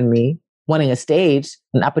actor in me, wanting a stage,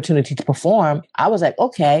 an opportunity to perform, I was like,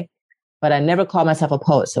 okay. But I never called myself a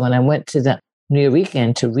poet. So when I went to the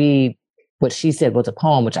Nuyorican to read what she said was a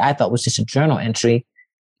poem, which I thought was just a journal entry,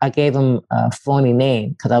 I gave him a phony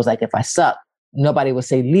name because I was like, if I suck, nobody will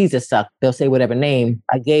say Liza suck. They'll say whatever name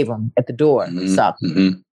I gave them at the door, suck.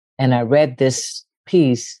 And I read this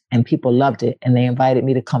piece and people loved it. And they invited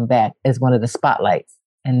me to come back as one of the spotlights.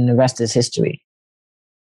 And the rest is history.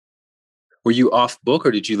 Were you off book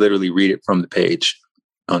or did you literally read it from the page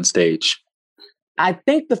on stage? I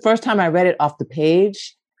think the first time I read it off the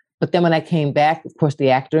page, but then when I came back, of course,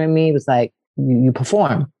 the actor in me was like, you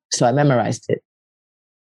perform. So I memorized it.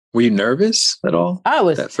 Were you nervous at all? I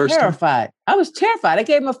was that first terrified. time? I was terrified. I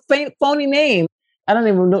gave him a phony name. I don't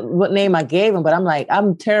even know what name I gave him, but I'm like,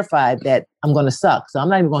 I'm terrified that I'm going to suck. So I'm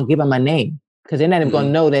not even going to give him my name because they're not even going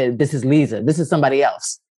to know that this is Liza. This is somebody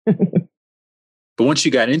else. But once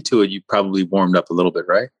you got into it, you probably warmed up a little bit,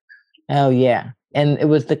 right? Oh, yeah. And it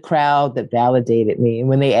was the crowd that validated me. And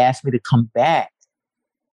when they asked me to come back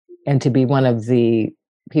and to be one of the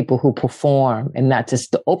people who perform and not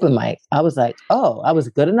just the open mic, I was like, oh, I was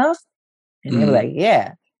good enough? And they were like,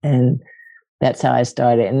 yeah. And that's how I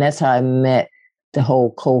started. And that's how I met the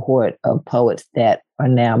whole cohort of poets that are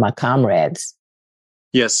now my comrades.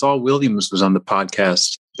 Yeah, Saul Williams was on the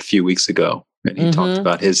podcast a few weeks ago, and he talked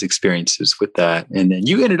about his experiences with that. And then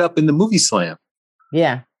you ended up in the movie slam.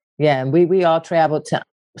 Yeah. Yeah. And we all traveled to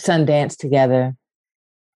Sundance together,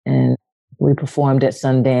 and we performed at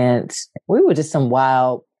Sundance. We were just some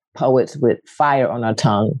wild poets with fire on our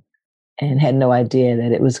tongue and had no idea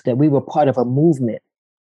that we were part of a movement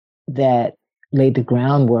that laid the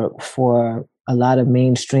groundwork for a lot of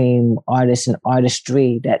mainstream artists and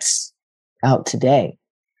artistry that's out today.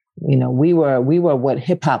 You know, we were what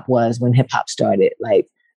hip hop was when hip hop started, like,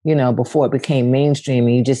 you know, before it became mainstream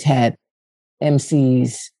and you just had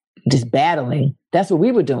MCs just battling. That's what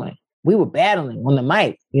we were doing. We were battling on the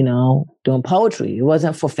mic, you know, doing poetry. It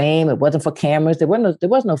wasn't for fame. It wasn't for cameras. There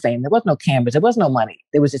was no fame. There was no cameras. There was no money.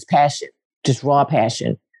 There was just passion, just raw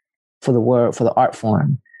passion for the word, for the art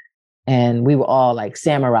form. And we were all like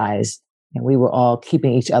samurais, and we were all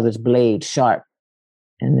keeping each other's blades sharp.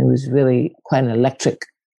 And it was really quite an electric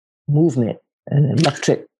movement, an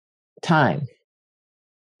electric time.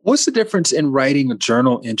 What's the difference in writing a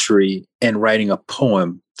journal entry and writing a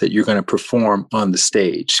poem that you're going to perform on the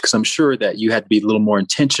stage? Because I'm sure that you had to be a little more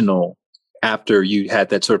intentional after you had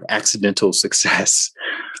that sort of accidental success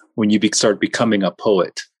when you started becoming a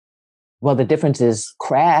poet. Well, the difference is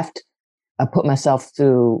craft. I put myself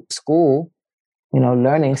through school, you know,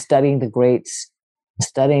 learning, studying the greats,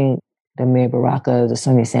 studying the Amir Baraka, the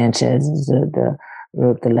Sonny Sanchez,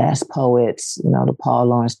 the last poets, you know, the Paul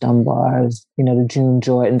Laurence Dunbars, you know, the June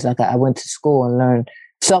Jordans. Like I went to school and learned,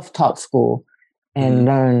 self-taught school and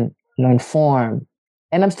learn form.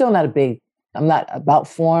 And I'm still I'm not about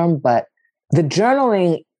form, but the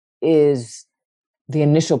journaling is the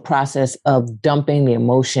initial process of dumping the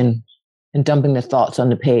emotion and dumping the thoughts on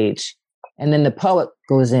the page. And then the poet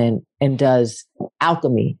goes in and does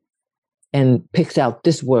alchemy and picks out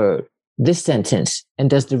this word, this sentence, and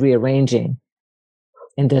does the rearranging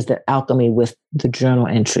and does the alchemy with the journal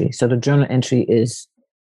entry. So the journal entry is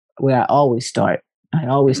where I always start. I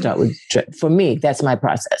always start with, for me, that's my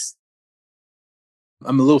process.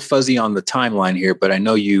 I'm a little fuzzy on the timeline here, but I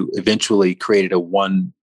know you eventually created a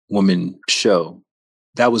one-woman show.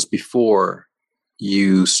 That was before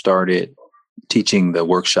you started teaching the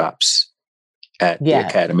workshops at the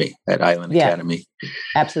Academy, at Island Academy.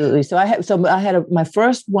 Absolutely. So I had my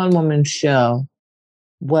first one-woman show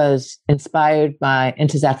was inspired by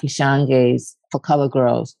Ntozake Shange's For Color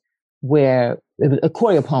Girls, where it was a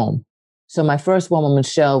choreo poem. So my first one-woman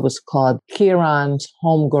show was called Kieran's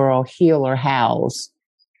Homegirl Healer Howls.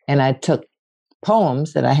 And I took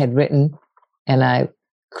poems that I had written and I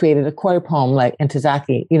created a choreo poem like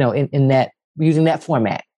Ntozake, you know, in that, using that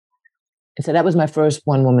format. And so that was my first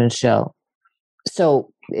one-woman show.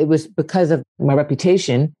 So it was because of my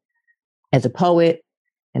reputation as a poet,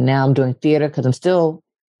 and now I'm doing theater because I'm still,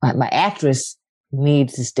 my actress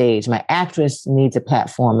needs the stage. My actress needs a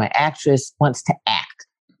platform. My actress wants to act.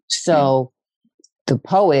 So the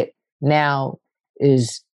poet now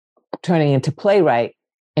is turning into playwright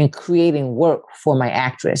and creating work for my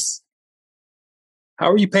actress.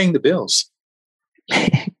 How are you paying the bills?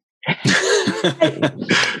 It's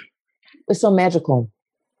so magical.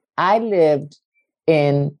 I lived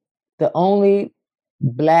in the only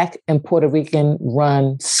Black and Puerto Rican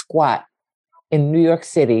run squat in New York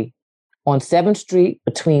City on 7th Street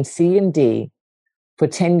between C and D for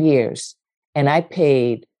 10 years. And I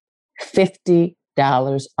paid $50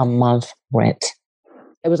 a month rent.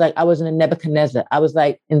 It was like I was in a Nebuchadnezzar. I was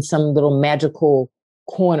like in some little magical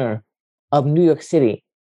corner of New York City.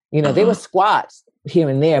 You know, there were squats here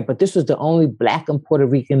and there, but this was the only Black and Puerto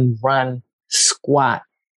Rican run squat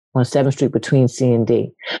on 7th Street between C and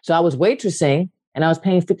D. So I was waitressing and I was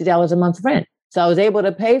paying $50 a month rent. So I was able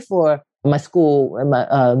to pay for my school and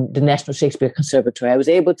the National Shakespeare Conservatory. I was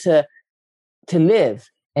able to live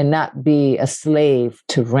and not be a slave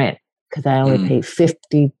to rent because I only paid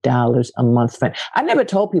 $50 a month rent. I never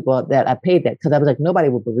told people that I paid that because I was like, nobody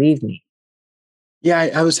would believe me. Yeah,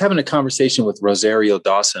 I was having a conversation with Rosario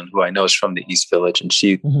Dawson, who I know is from the East Village, and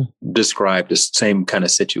she described the same kind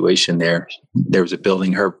of situation there. There was a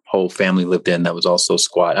building her whole family lived in that was also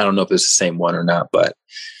squat. I don't know if it's the same one or not, but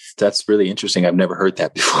that's really interesting. I've never heard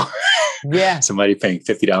that before. Yeah. Somebody paying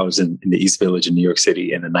 $50 in the East Village in New York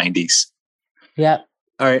City in the 90s. Yep.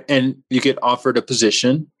 All right. And you get offered a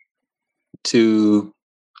position to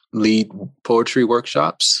lead poetry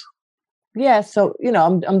workshops. Yeah. So,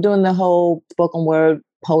 I'm doing the whole spoken word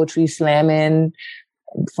poetry slamming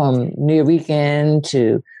from Nuyorican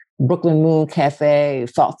to Brooklyn Moon Cafe,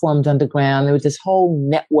 Thought Forms Underground. There was this whole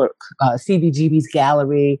network, CBGB's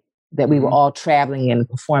gallery that we were all traveling and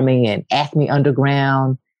performing in, Acme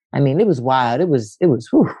Underground. I mean, it was wild. It was,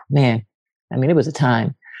 whew, man. I mean, it was a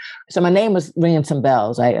time. So my name was ringing some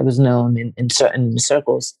bells. I was known in certain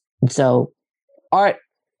circles. And so art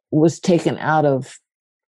was taken out of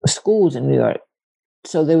schools in New York.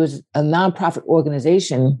 So there was a nonprofit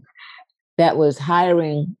organization that was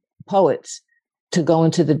hiring poets to go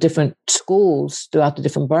into the different schools throughout the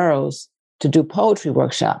different boroughs to do poetry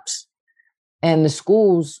workshops. And the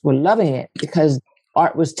schools were loving it because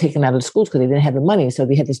art was taken out of the schools because they didn't have the money. So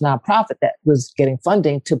they had this nonprofit that was getting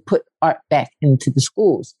funding to put art back into the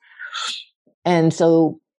schools. And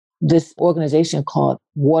so this organization called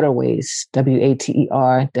Waterways,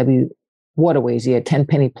 WATER, Waterways, 10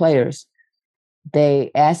 penny players.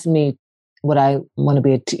 They asked me would I want to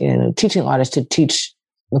be a teaching artist to teach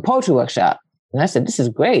the poetry workshop. And I said, this is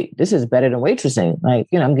great. This is better than waitressing. Like,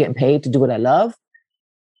 I'm getting paid to do what I love.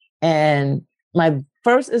 And my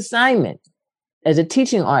first assignment as a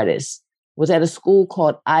teaching artist was at a school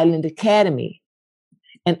called Island Academy.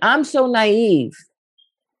 And I'm so naive.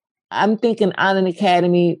 I'm thinking Island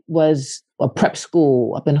Academy was a prep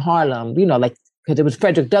school up in Harlem, because it was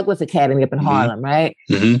Frederick Douglass Academy up in Harlem, right?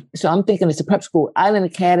 Mm-hmm. So I'm thinking it's a prep school. Island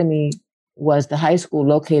Academy was the high school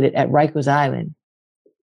located at Rikers Island.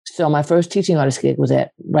 So my first teaching artist gig was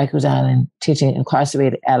at Rikers Island, teaching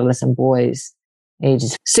incarcerated adolescent boys,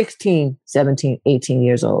 ages 16, 17, 18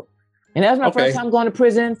 years old. And that was my first time going to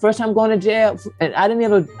prison, first time going to jail. And I didn't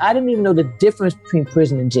even know the difference between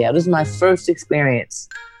prison and jail. This is my first experience.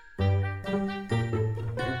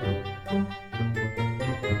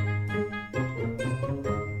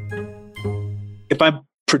 If I'm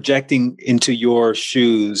projecting into your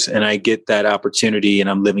shoes and I get that opportunity and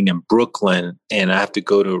I'm living in Brooklyn and I have to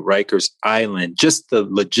go to Rikers Island, just the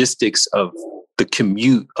logistics of the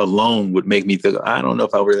commute alone would make me think, I don't know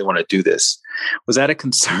if I really want to do this. Was that a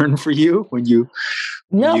concern for you when you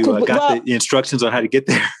got the instructions on how to get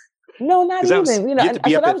there? No, not even. You had to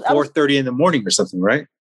be up at 4:30 in the morning or something, right?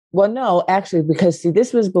 Well, no, actually, because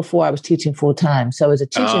this was before I was teaching full time. So as a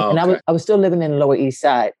teacher, and I was still living in the Lower East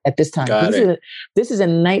Side at this time. This is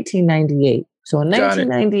in 1998. So in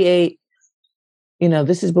 1998,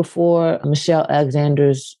 this is before Michelle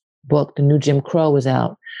Alexander's book, The New Jim Crow, was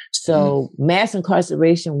out. So mass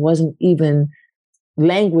incarceration wasn't even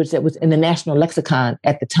language that was in the national lexicon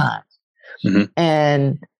at the time. Mm-hmm.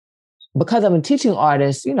 And because I'm a teaching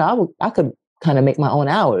artist, I could kind of make my own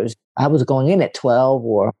hours. I was going in at 12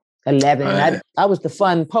 or 11. I was the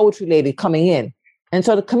fun poetry lady coming in. And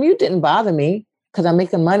so the commute didn't bother me because I'm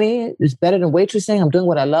making money. It's better than waitressing. I'm doing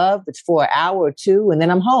what I love. It's for an hour or two, and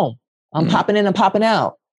then I'm home. I'm popping in and popping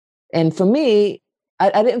out. And for me,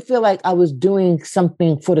 I didn't feel like I was doing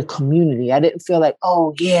something for the community. I didn't feel like,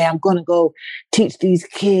 oh, yeah, I'm going to go teach these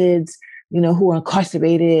kids, who are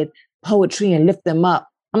incarcerated poetry and lift them up.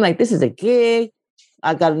 I'm like, this is a gig.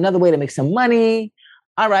 I got another way to make some money.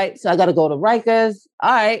 All right. So I got to go to Rikers.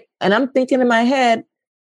 All right. And I'm thinking in my head,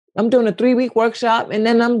 I'm doing a 3-week workshop and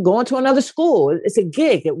then I'm going to another school. It's a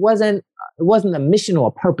gig. It wasn't a mission or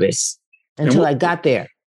a purpose until I got there.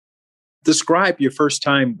 Describe your first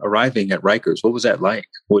time arriving at Rikers. What was that like?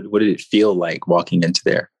 What did it feel like walking into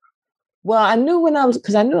there? Well, I knew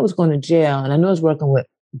because I knew I was going to jail and I knew I was working with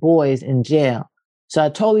boys in jail. So I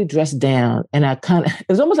totally dressed down and it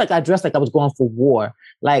was almost like I dressed like I was going for war.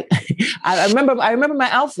 Like I remember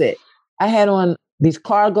my outfit. I had on these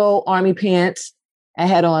cargo army pants. I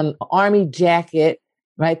had on an army jacket,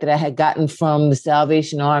 right, that I had gotten from the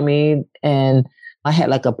Salvation Army. And I had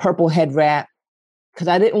like a purple head wrap because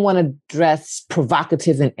I didn't want to dress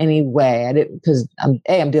provocative in any way. Because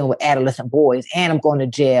I'm dealing with adolescent boys and I'm going to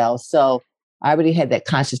jail. So I already had that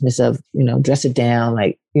consciousness of, dress it down,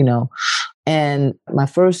 and my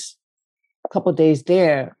first couple of days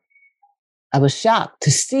there, I was shocked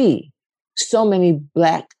to see so many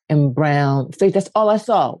Black and brown faces. That's all I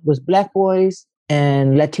saw was Black boys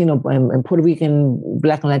and Latino and Puerto Rican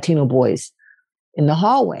Black and Latino boys in the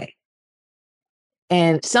hallway.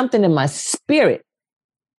 And something in my spirit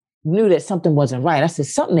knew that something wasn't right. I said,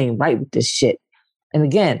 something ain't right with this shit. And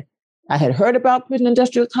again, I had heard about prison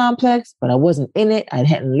industrial complex, but I wasn't in it. I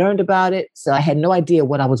hadn't learned about it. So I had no idea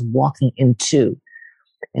what I was walking into.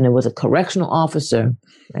 And it was a correctional officer.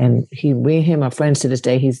 And me and him are friends to this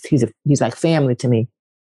day. He's like family to me.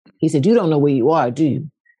 He said, you don't know where you are, do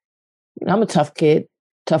you? I'm a tough kid,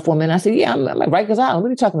 tough woman. I said, yeah, I'm at Rikers Island. What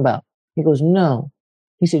are you talking about? He goes, no.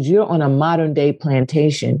 He said, you're on a modern day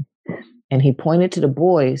plantation. And he pointed to the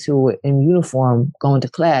boys who were in uniform going to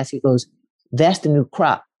class. He goes, that's the new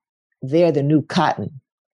crop. They're the new cotton.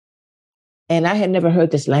 And I had never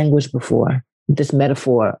heard this language before, this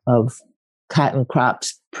metaphor of cotton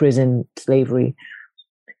crops, prison, slavery.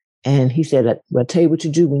 And he said, I'll tell you what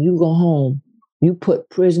you do when you go home. You put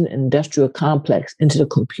prison industrial complex into the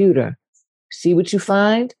computer, see what you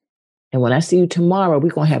find. And when I see you tomorrow, we're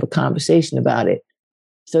going to have a conversation about it.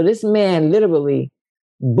 So this man literally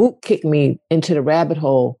boot kicked me into the rabbit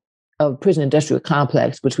hole of prison industrial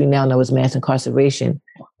complex, which we now know as mass incarceration.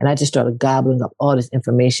 And I just started gobbling up all this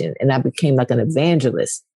information. And I became like an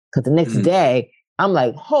evangelist because the next day I'm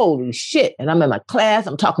like, holy shit. And I'm in my class.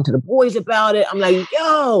 I'm talking to the boys about it. I'm like,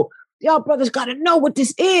 yo, y'all brothers got to know what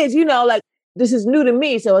this is. Like this is new to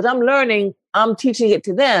me. So as I'm learning, I'm teaching it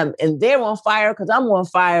to them and they're on fire because I'm on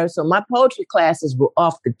fire. So my poetry classes were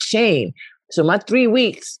off the chain. So my 3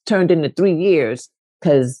 weeks turned into 3 years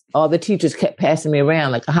because all the teachers kept passing me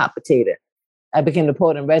around like a hot potato. I became the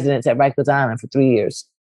poet in residence at Rikers Island for 3 years.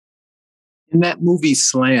 In that movie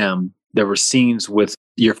Slam, there were scenes with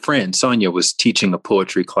your friend Sonia was teaching a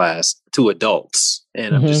poetry class to adults.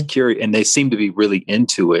 And I'm just curious, and they seem to be really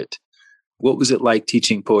into it. What was it like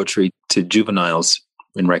teaching poetry to juveniles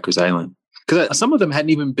in Rikers Island? Because some of them hadn't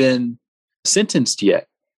even been sentenced yet.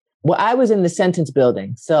 Well, I was in the sentence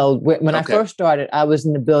building. So when I first started, I was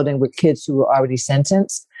in the building with kids who were already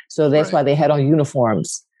sentenced. So that's why they had on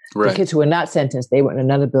uniforms. Right. The kids who were not sentenced, they were in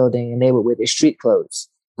another building and they were with their street clothes,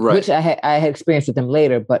 which I had experienced with them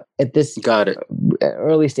later. But at this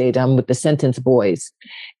early stage, I'm with the sentenced boys.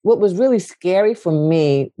 What was really scary for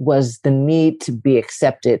me was the need to be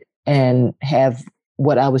accepted and have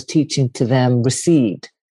what I was teaching to them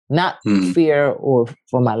received. Not fear or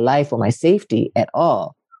for my life or my safety at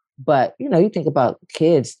all. But, you think about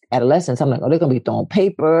kids, adolescents, I'm like, oh, they're going to be throwing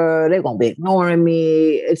paper. They're going to be ignoring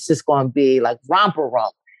me. It's just going to be like romper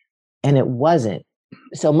rump. And it wasn't.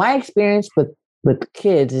 So my experience with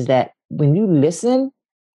kids is that when you listen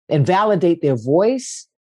and validate their voice,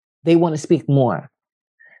 they want to speak more.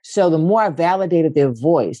 So the more I validated their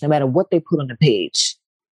voice, no matter what they put on the page,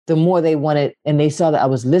 the more they wanted, and they saw that I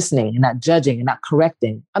was listening and not judging and not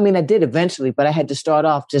correcting. I mean, I did eventually, but I had to start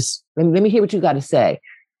off just, let me hear what you got to say.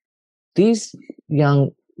 These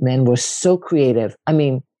young men were so creative. I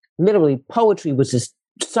mean, literally poetry was just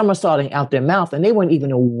somersaulting out their mouth and they weren't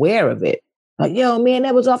even aware of it. Like, yo, man,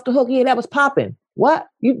 that was off the hook. Yeah, that was popping. What?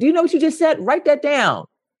 Do you know what you just said? Write that down.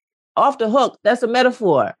 Off the hook. That's a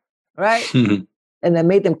metaphor, right? And that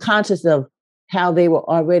made them conscious of how they were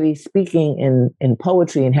already speaking in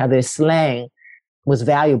poetry and how their slang was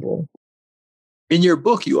valuable. In your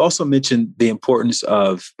book, you also mentioned the importance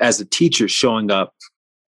of, as a teacher, showing up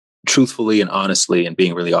truthfully and honestly and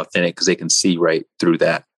being really authentic because they can see right through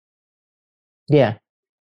that. Yeah.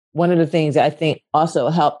 One of the things that I think also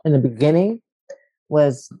helped in the beginning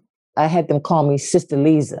was I had them call me Sister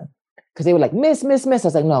Liza because they were like, Miss. I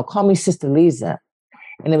was like, no, call me Sister Liza.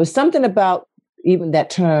 And there was something about even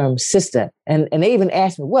that term sister. And they even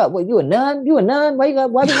asked me, what, you a nun? You a nun? Why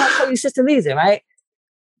do you not call you Sister Liza, right?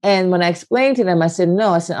 And when I explained to them, I said,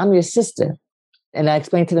 I'm your sister. And I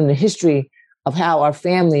explained to them the history of how our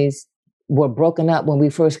families were broken up when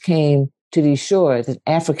we first came to these shores as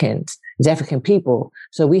Africans, as African people.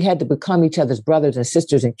 So we had to become each other's brothers and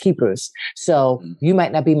sisters and keepers. So you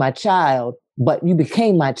might not be my child, but you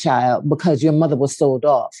became my child because your mother was sold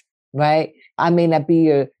off, right? I may not be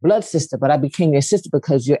your blood sister, but I became your sister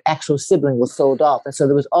because your actual sibling was sold off. And so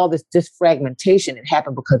there was all this disfragmentation that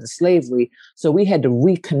happened because of slavery. So we had to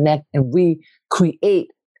reconnect and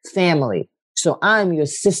recreate family. So I'm your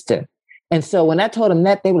sister. And so when I told them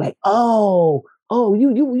that, they were like, oh,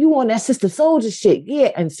 you on that sister soldier shit.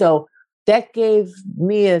 Yeah. And so that gave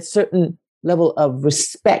me a certain level of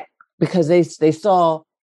respect because they saw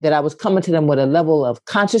that I was coming to them with a level of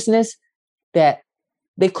consciousness that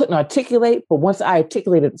they couldn't articulate. But once I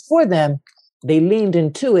articulated it for them, they leaned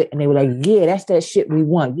into it and they were like, yeah, that's that shit we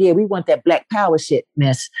want. Yeah, we want that Black power shit,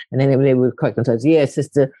 miss. And then they would correct themselves. Yeah,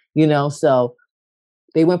 sister, so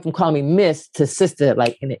they went from calling me miss to sister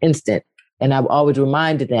like in an instant. And I've always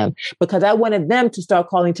reminded them because I wanted them to start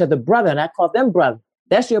calling each other brother. And I called them brother.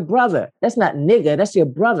 That's your brother. That's not nigga. That's your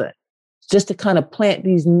brother. just to kind of plant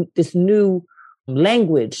this new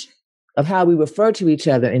language of how we refer to each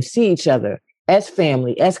other and see each other as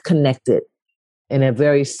family, as connected in a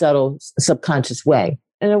very subtle, subconscious way.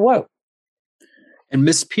 And it worked. And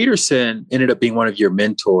Miss Peterson ended up being one of your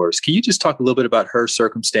mentors. Can you just talk a little bit about her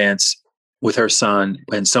circumstance with her son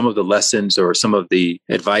and some of the lessons or some of the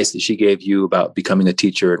advice that she gave you about becoming a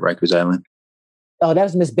teacher at Rikers Island? Oh, that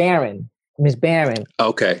was Miss Barron. Miss Barron.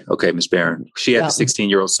 Okay, Miss Barron. She had the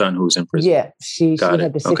 16-year-old son who was in prison. Yeah, she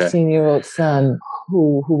had the 16-year-old son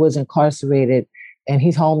who was incarcerated, and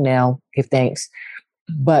he's home now, give thanks.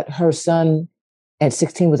 But her son at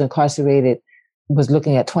 16 was incarcerated, was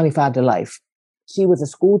looking at 25 to life. She was a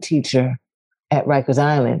school teacher at Rikers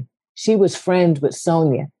Island. She was friends with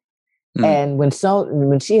Sonia. And when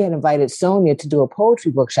she had invited Sonia to do a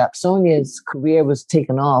poetry workshop, Sonia's career was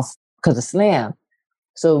taken off because of slam.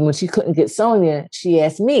 So when she couldn't get Sonia, she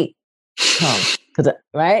asked me to come,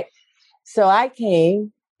 right? So I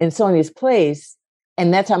came in Sonia's place,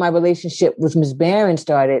 and that's how my relationship with Ms. Barron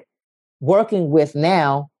started, working with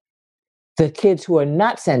now the kids who are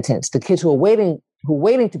not sentenced, the kids who are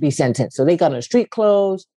waiting to be sentenced. So they got on street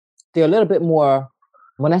clothes. They're a little bit more,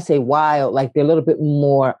 when I say wild, like they're a little bit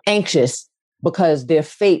more anxious because their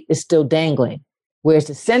fate is still dangling. Whereas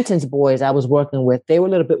the sentenced boys I was working with, they were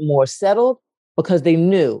a little bit more settled because they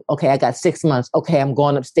knew, okay, I got 6 months. Okay, I'm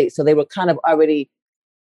going upstate. So they were kind of already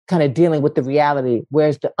dealing with the reality.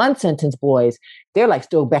 Whereas the unsentenced boys, they're like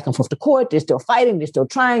still back and forth to court. They're still fighting. They're still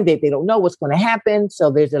trying. They don't know what's going to happen.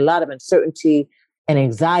 So there's a lot of uncertainty and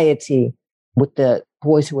anxiety with the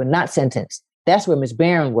boys who were not sentenced. That's where Ms.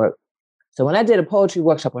 Barron worked. So when I did a poetry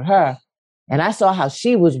workshop with her and I saw how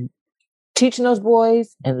she was teaching those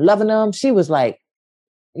boys and loving them, she was like,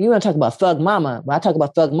 you want to talk about Thug Mama? Well, I talk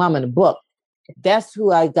about Thug Mama in the book. That's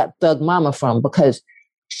who I got Thug Mama from, because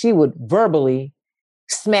she would verbally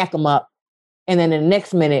smack them up and then the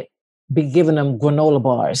next minute be giving them granola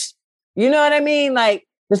bars. You know what I mean? Like,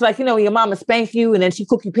 it's like, when your mama spank you and then she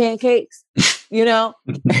cook you pancakes, So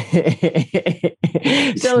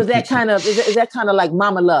is that kind of like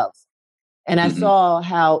mama love? And I saw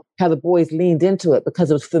how the boys leaned into it because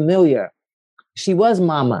it was familiar. She was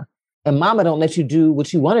mama, and mama don't let you do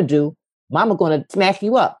what you want to do. Mama going to smack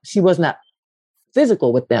you up. She was not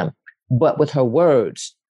physical with them, but with her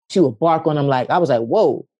words, she would bark on them. I was like,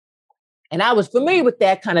 whoa. And I was familiar with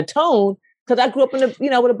that kind of tone because I grew up in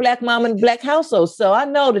with a black mom and black household. So I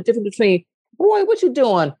know the difference between, boy, what you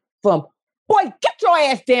doing, from, boy, get your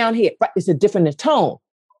ass down here. Right? It's a different tone.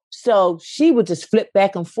 So she would just flip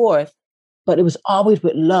back and forth, but it was always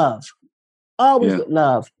with love, with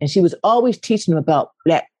love. And she was always teaching them about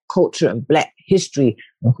Black culture and Black history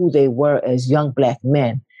and who they were as young Black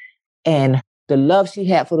men. And the love she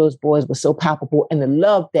had for those boys was so palpable. And the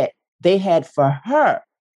love that they had for her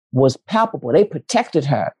was palpable. They protected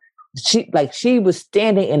her. She was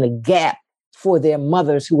standing in a gap for their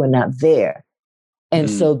mothers who were not there. And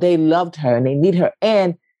so they loved her and they needed her.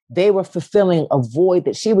 And they were fulfilling a void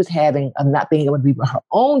that she was having of not being able to be with her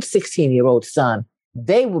own 16-year-oold son.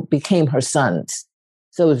 They became her sons.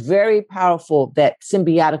 So it was very powerful, that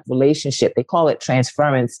symbiotic relationship. They call it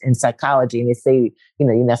transference in psychology. And they say,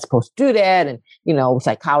 you're not supposed to do that. And,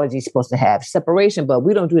 psychology is supposed to have separation, but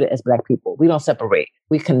we don't do that as Black people. We don't separate.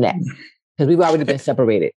 We connect because we've already been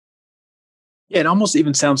separated. Yeah, it almost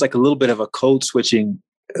even sounds like a little bit of a code switching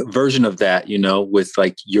version of that, with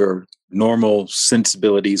like your normal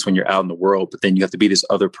sensibilities when you're out in the world, but then you have to be this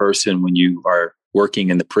other person when you are working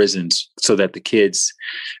in the prisons so that the kids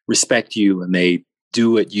respect you and they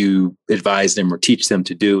do what you advise them or teach them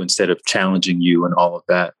to do instead of challenging you and all of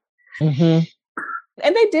that. Mm-hmm.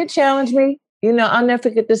 And they did challenge me. I'll never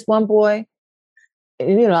forget this one boy.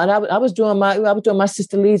 And, I was doing my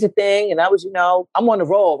Sister Liza thing, and I was, I'm on the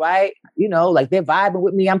roll, right? Like they're vibing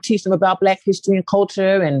with me. I'm teaching them about Black history and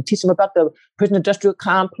culture and teaching them about the prison industrial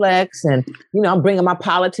complex. And, I'm bringing my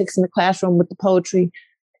politics in the classroom with the poetry.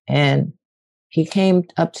 And he came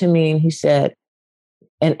up to me and he said,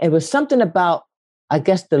 and it was something about, I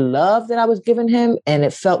guess, the love that I was giving him, and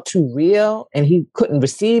it felt too real and he couldn't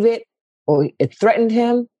receive it, or it threatened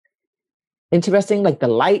him. Interesting, like the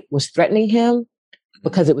light was threatening him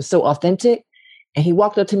because it was so authentic. And he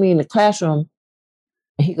walked up to me in the classroom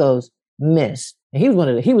and he goes, "Miss," and he was one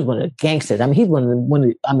of the gangsters. I mean, he's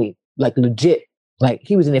like legit, like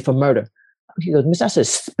he was in there for murder. He goes, "Miss, I should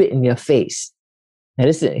spit in your face." Now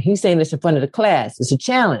he's saying this in front of the class. It's a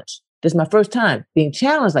challenge. This is my first time being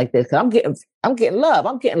challenged like this. Cause I'm getting love.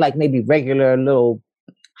 I'm getting like maybe regular little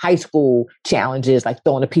high school challenges, like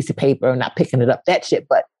throwing a piece of paper and not picking it up, that shit.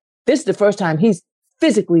 But this is the first time he's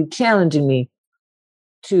physically challenging me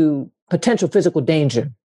to potential physical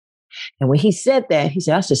danger. And when he said that, he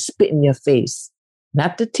said, I should spit in your face.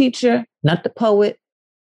 Not the teacher, not the poet,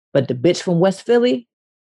 but the bitch from West Philly.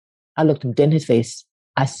 I looked him dead in his face.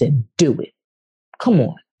 I said, do it. Come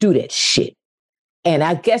on, do that shit. And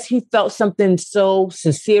I guess he felt something so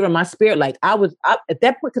sincere in my spirit. Like I was up at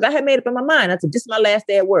that point, because I had made up in my mind. I said, this is my last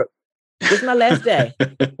day at work. This is my last day.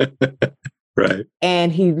 Right.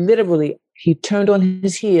 And he turned on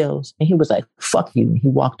his heels and he was like, fuck you. And he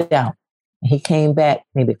walked out. And he came back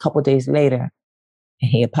maybe a couple of days later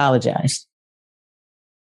and he apologized.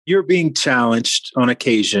 You're being challenged on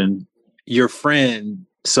occasion. Your friend,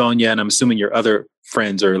 Sonia, and I'm assuming your other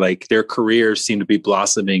friends are like, their careers seem to be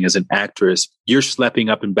blossoming as an actress. You're schlepping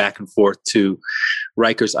up and back and forth to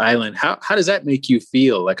Rikers Island. How does that make you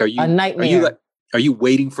feel? Like, are you a nightmare? Are you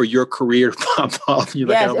waiting for your career to pop off?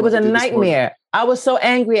 Yes, it was a nightmare. I was so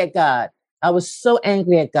angry at God. I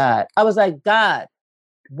was like, God,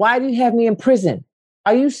 why do you have me in prison?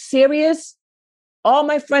 Are you serious? All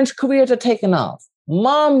my friends' careers are taken off.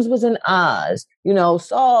 Mom's was in Oz,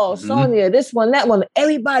 Saul, Sonia, this one, that one.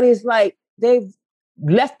 Everybody's like, they've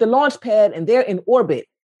left the launch pad and they're in orbit.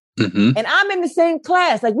 And I'm in the same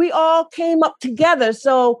class. Like, we all came up together.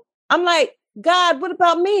 So I'm like, God, what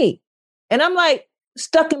about me? And I'm like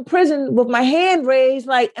stuck in prison with my hand raised,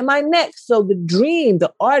 like, am I next? So the dream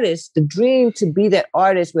to be that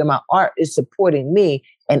artist where my art is supporting me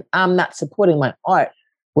and I'm not supporting my art,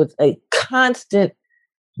 was a constant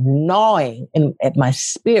gnawing at my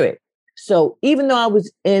spirit. So even though I was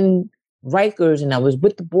in Rikers and I was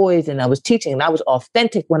with the boys and I was teaching and I was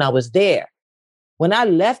authentic when I was there, when I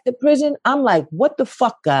left the prison, I'm like, what the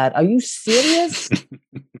fuck, God? Are you serious?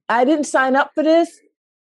 I didn't sign up for this.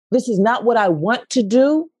 This is not what I want to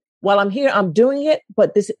do. While I'm here, I'm doing it.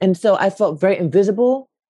 And so I felt very invisible.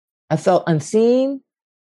 I felt unseen.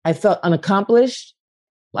 I felt unaccomplished.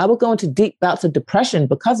 I would go into deep bouts of depression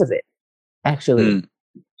because of it, actually.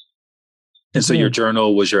 And so your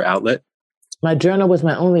journal was your outlet? My journal was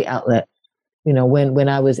my only outlet. When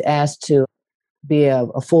I was asked to be a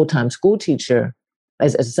full-time school teacher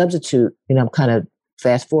as a substitute, I'm kind of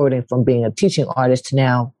fast forwarding from being a teaching artist to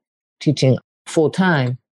now teaching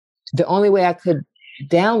full-time. The only way I could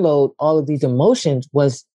download all of these emotions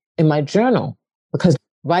was in my journal, because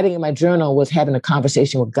writing in my journal was having a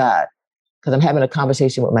conversation with God, because I'm having a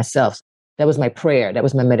conversation with myself. That was my prayer. That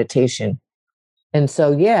was my meditation. And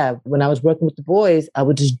so, when I was working with the boys, I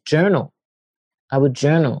would just journal. I would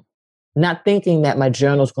journal, not thinking that my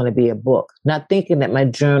journal is going to be a book, not thinking that my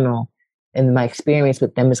journal and my experience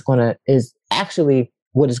with them is actually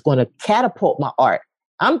what is going to catapult my art.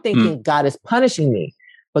 I'm thinking God is punishing me,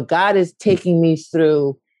 but God is taking me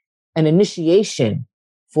through an initiation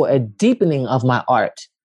for a deepening of my art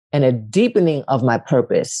and a deepening of my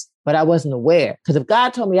purpose. But I wasn't aware, because if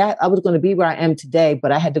God told me I was going to be where I am today,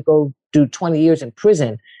 but I had to go do 20 years in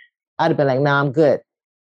prison, I'd have been like, nah, I'm good.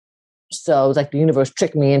 So it was like the universe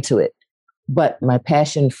tricked me into it. But my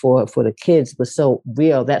passion for the kids was so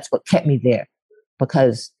real. That's what kept me there,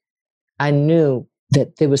 because I knew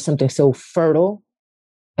that there was something so fertile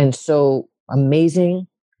and so amazing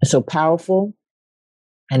and so powerful.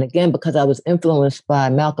 And again, because I was influenced by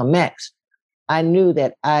Malcolm X, I knew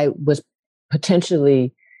that I was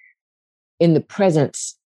potentially in the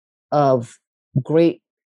presence of great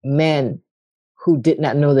men who did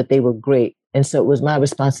not know that they were great. And so it was my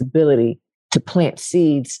responsibility to plant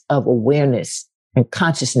seeds of awareness and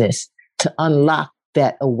consciousness to unlock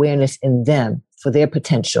that awareness in them for their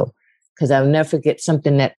potential. Because I'll never forget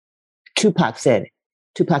something that Tupac said.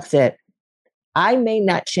 Tupac said, I may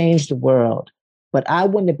not change the world, but I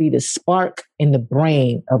want to be the spark in the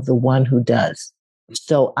brain of the one who does.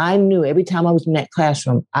 So I knew every time I was in that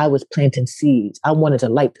classroom, I was planting seeds. I wanted to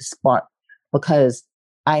light the spark, because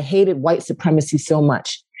I hated white supremacy so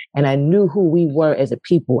much. And I knew who we were as a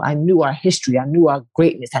people. I knew our history. I knew our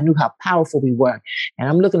greatness. I knew how powerful we were. And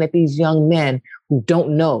I'm looking at these young men who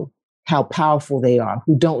don't know how powerful they are,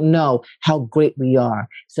 who don't know how great we are.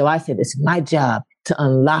 So I said, it's my job to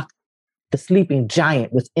unlock the sleeping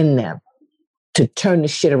giant within them, to turn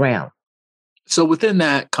this shit around. So within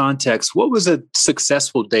that context, what was a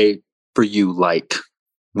successful day for you like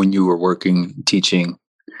when you were working, teaching,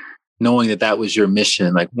 knowing that that was your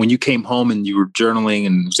mission? Like when you came home and you were journaling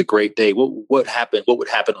and it was a great day, what happened? What would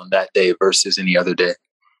happen on that day versus any other day?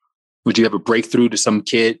 Would you have a breakthrough to some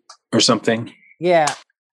kid or something? Yeah.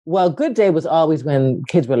 Well, good day was always when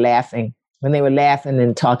kids were laughing, when they were laughing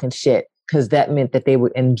and talking shit, because that meant that they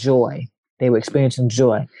were in joy. They were experiencing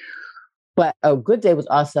joy. But a good day was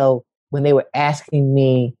also when they were asking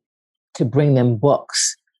me to bring them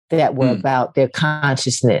books that were about their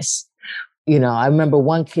consciousness. I remember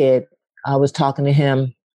one kid, I was talking to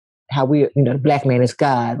him how we, the black man is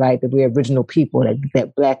God, right? That we're original people,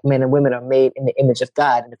 that black men and women are made in the image of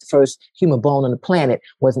God. And if the first human born on the planet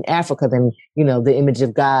was in Africa, then, the image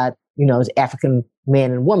of God, is African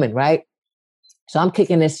man and woman, right? So I'm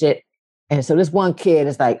kicking this shit. And so this one kid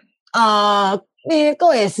is like, man,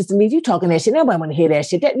 go ahead, Sister Me, you talking that shit. Nobody want to hear that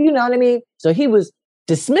shit. You know what I mean? So he was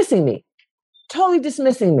dismissing me, totally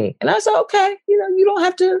dismissing me. And I said, okay, you don't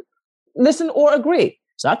have to listen or agree.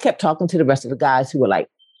 So I kept talking to the rest of the guys who were like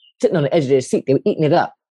sitting on the edge of their seat. They were eating it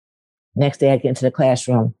up. Next day I get into the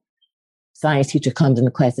classroom. Science teacher comes in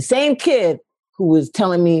the class. The same kid who was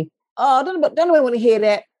telling me, don't nobody want to hear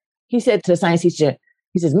that. He said to the science teacher,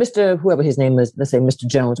 he says, Mr. whoever his name is, let's say Mr.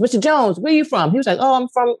 Jones. Mr. Jones, where are you from? He was like, I'm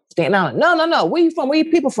from Staten Island. No. Where you from? Where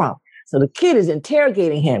you people from? So the kid is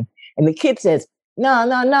interrogating him. And the kid says,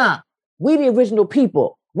 nah. We the original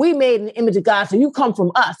people. We made in the image of God, so you come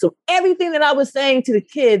from us. So everything that I was saying to the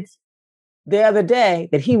kids the other day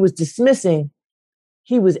that he was dismissing,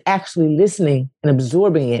 he was actually listening and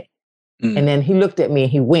absorbing it. Mm. And then he looked at me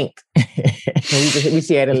and he winked. And we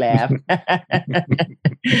shared a laugh. I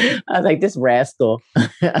was like, this rascal.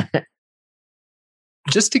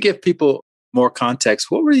 Just to give people more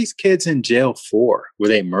context, what were these kids in jail for? Were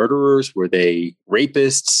they murderers? Were they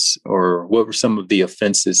rapists? Or what were some of the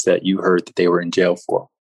offenses that you heard that they were in jail for?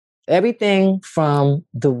 Everything from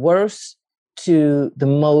the worst to the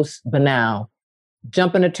most banal.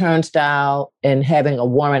 Jumping a turnstile and having a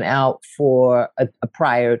warrant out for a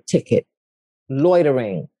prior ticket.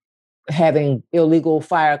 Loitering, having illegal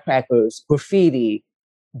firecrackers, graffiti,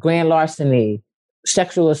 grand larceny,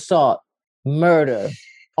 sexual assault, murder,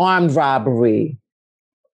 armed robbery,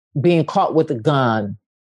 being caught with a gun,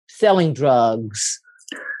 selling drugs.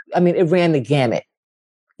 I mean, it ran the gamut.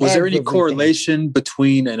 Was there any correlation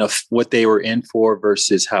between what they were in for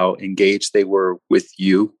versus how engaged they were with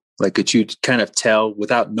you? Like, could you kind of tell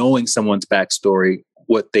without knowing someone's backstory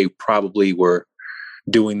what they probably were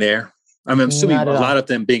doing there? I'm assuming a lot of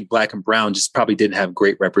them being black and brown just probably didn't have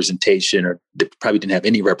great representation, or they probably didn't have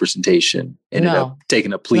any representation. Ended up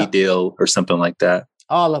taking a plea deal or something like that.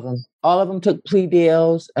 All of them took plea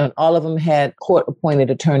deals, and all of them had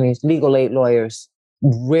court-appointed attorneys, legal aid lawyers.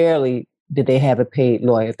 Rarely did they have a paid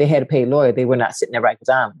lawyer. If they had a paid lawyer, they were not sitting at Rikers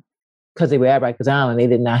Island. Because they were at Rikers Island, they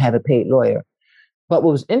did not have a paid lawyer. But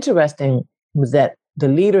what was interesting was that the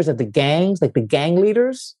leaders of the gangs, like the gang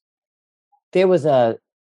leaders, there was a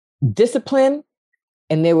discipline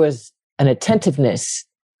and there was an attentiveness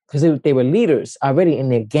because they were leaders already in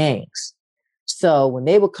their gangs. So when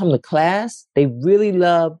they would come to class, they really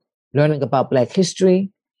loved learning about Black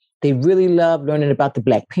history. They really loved learning about the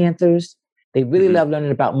Black Panthers. They really loved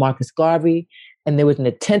learning about Marcus Garvey. And there was an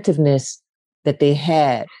attentiveness that they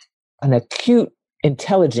had, an acute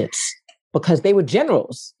intelligence, because they were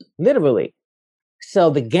generals, literally.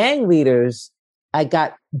 So the gang leaders, I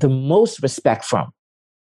got the most respect from.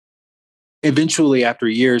 Eventually, after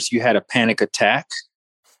years, you had a panic attack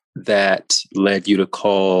that led you to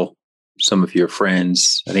call some of your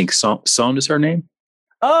friends. I think Son is her name.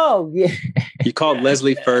 Oh, yeah. You called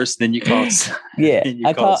Leslie first, then you called Son. Yeah.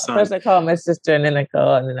 First I called my sister, and then I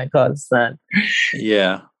called Son.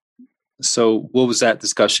 Yeah. So what was that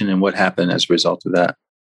discussion and what happened as a result of that?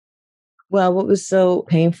 Well, what was so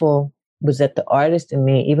painful was that the artist in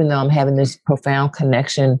me, even though I'm having this profound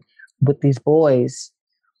connection with these boys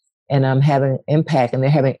and I'm having impact and they're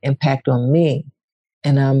having impact on me,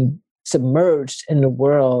 and I'm submerged in the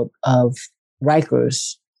world of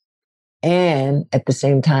Rikers. And at the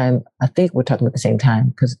same time, I think we're talking at the same time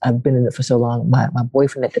because I've been in it for so long. My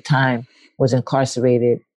boyfriend at the time was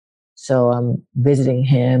incarcerated. So I'm visiting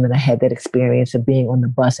him, and I had that experience of being on the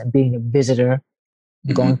bus and being a visitor,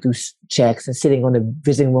 going through checks and sitting on the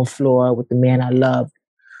visiting room floor with the man I loved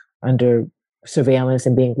under surveillance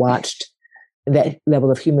and being watched, that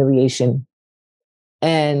level of humiliation.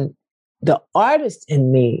 And the artist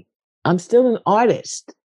in me, I'm still an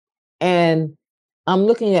artist. And I'm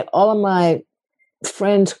looking at all of my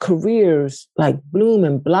friends' careers like bloom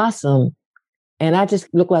and blossom. And I just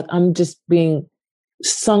look like I'm just being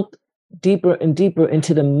sunk deeper and deeper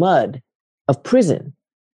into the mud of prison.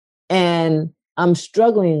 And I'm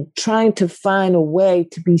struggling, trying to find a way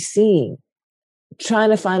to be seen, trying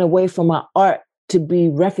to find a way for my art to be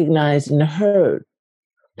recognized and heard.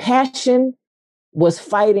 Passion was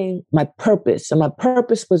fighting my purpose. So my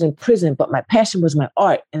purpose was in prison, but my passion was my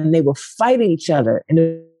art. And they were fighting each other. And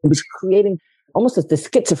it was creating almost the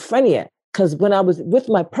schizophrenia. Because when I was with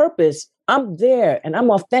my purpose, I'm there and I'm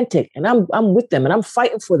authentic and I'm with them and I'm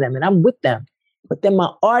fighting for them and I'm with them. But then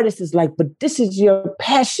my artist is like, but this is your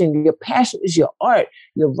passion. Your passion is your art,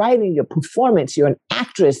 your writing, your performance. You're an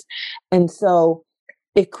actress. And so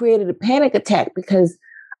it created a panic attack because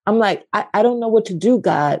I'm like, I don't know what to do,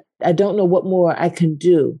 God. I don't know what more I can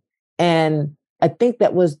do. And I think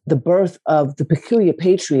that was the birth of the Peculiar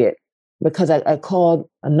Patriot, because I called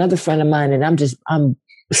another friend of mine and I'm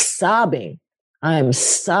sobbing. I am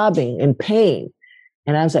sobbing in pain.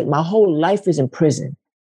 And I was like, my whole life is in prison.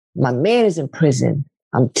 My man is in prison.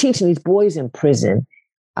 I'm teaching these boys in prison.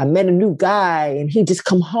 I met a new guy and he just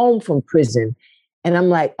come home from prison. And I'm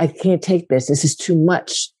like, I can't take this. This is too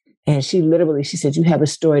much. And she said, you have a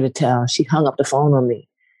story to tell. She hung up the phone on me.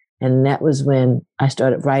 And that was when I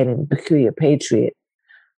started writing Peculiar Patriot.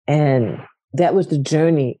 And that was the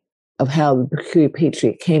journey of how the Peculiar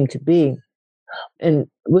Patriot came to be. And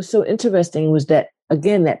what's so interesting was that,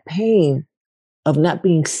 again, that pain of not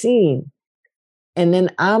being seen. And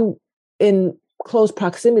then I'm in close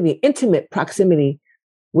proximity, intimate proximity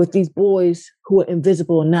with these boys who are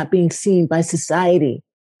invisible and not being seen by society.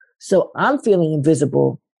 So I'm feeling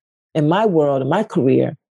invisible in my world, in my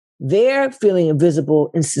career. They're feeling invisible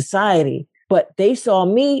in society, but they saw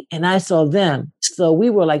me and I saw them. So we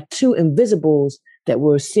were like two invisibles that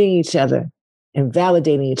were seeing each other and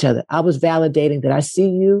validating each other. I was validating that I see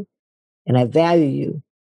you and I value you.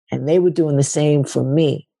 And they were doing the same for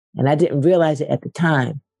me. And I didn't realize it at the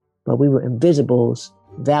time, but we were invisibles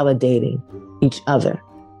validating each other.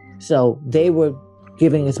 So they were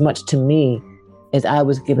giving as much to me as I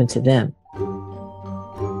was giving to them.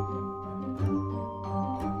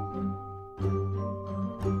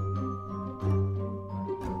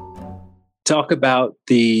 Talk about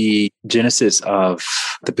the genesis of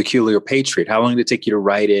the Peculiar Patriot. How long did it take you to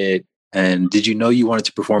write it? And did you know you wanted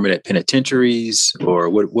to perform it at penitentiaries, or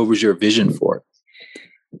what was your vision for it?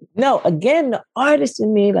 No, again, the artist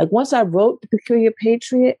in me, like once I wrote the Peculiar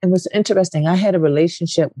Patriot, it was interesting. I had a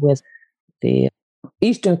relationship with the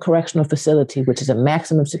Eastern Correctional Facility, which is a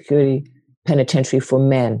maximum security penitentiary for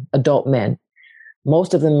men, adult men.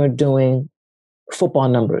 Most of them are doing football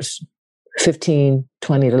numbers, 15,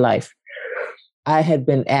 20 to life. I had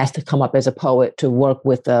been asked to come up as a poet to work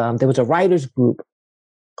with, there was a writers group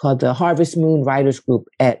called the Harvest Moon Writers Group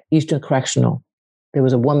at Eastern Correctional. There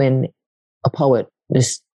was a woman, a poet,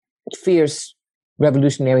 this fierce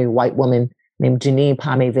revolutionary white woman named Janine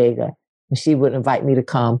Pame Vega. And she would invite me to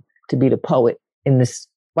come to be the poet in this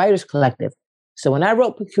writers collective. So when I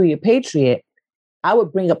wrote Peculiar Patriot, I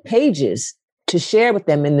would bring up pages to share with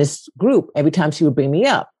them in this group every time she would bring me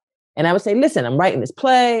up. And I would say, listen, I'm writing this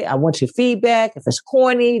play. I want your feedback. If it's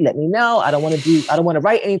corny, let me know. I don't want to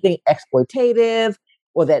write anything exploitative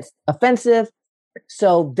or that's offensive.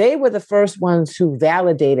 So they were the first ones who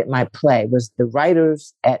validated my play, was the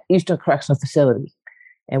writers at Eastern Correctional Facility.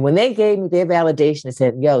 And when they gave me their validation, they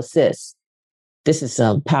said, yo, sis, this is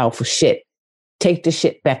some powerful shit. Take the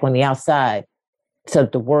shit back on the outside so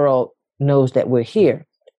that the world knows that we're here.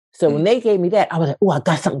 So when they gave me that, I was like, oh, I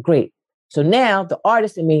got something great. So now the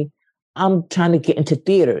artist in me, I'm trying to get into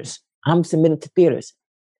theaters. I'm submitted to theaters.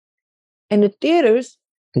 And the theaters,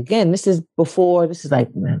 again, this is like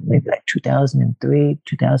maybe like 2003,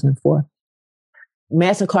 2004.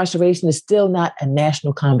 Mass incarceration is still not a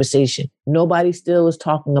national conversation. Nobody still is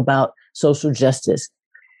talking about social justice.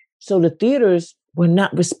 So the theaters were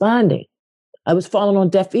not responding. I was falling on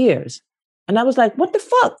deaf ears. And I was like, what the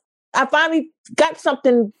fuck? I finally got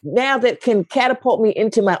something now that can catapult me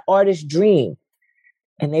into my artist dream.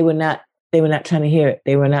 And they were not trying to hear it.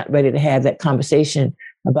 They were not ready to have that conversation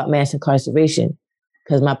about mass incarceration,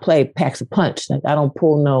 because my play packs a punch. Like I don't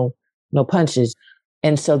pull no punches.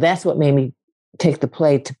 And so that's what made me take the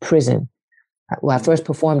play to prison. Well, I first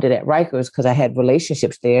performed it at Rikers because I had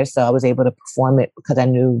relationships there. So I was able to perform it because I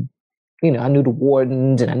knew the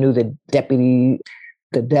wardens and I knew the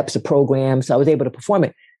depths of programs. So I was able to perform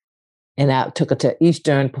it. And I took it to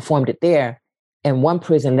Eastern, performed it there. And one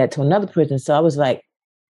prison led to another prison. So I was like,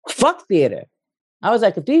 fuck theater. I was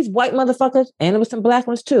like, if these white motherfuckers, and there was some black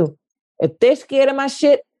ones too, if they're scared of my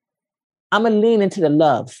shit, I'm going to lean into the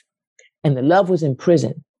love. And the love was in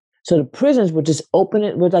prison. So the prisons were just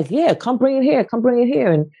opening, were like, yeah, come bring it here, come bring it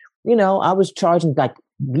here. And, I was charging like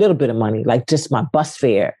a little bit of money, like just my bus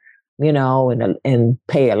fare, and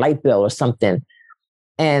pay a light bill or something.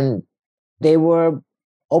 And they were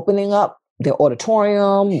opening up their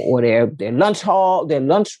auditorium or their lunch hall, their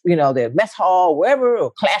mess hall, wherever,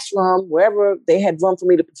 or classroom, wherever they had room for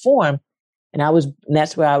me to perform. And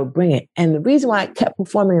that's where I would bring it. And the reason why I kept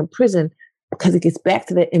performing in prison, because it gets back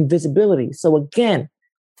to that invisibility. So again,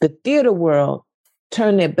 the theater world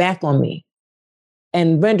turned their back on me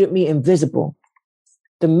and rendered me invisible.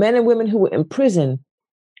 The men and women who were in prison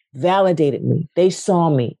validated me. They saw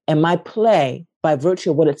me. And my play, by virtue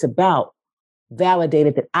of what it's about,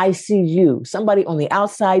 validated that I see you. Somebody on the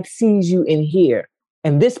outside sees you in here.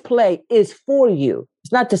 And this play is for you.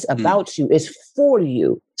 It's not just about you, it's for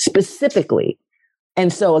you specifically.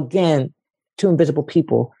 And so again, two invisible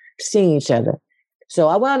people seeing each other. So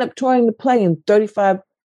I wound up touring the play in 35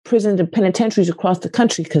 prisons and penitentiaries across the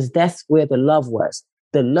country because that's where the love was.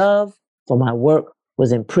 The love for my work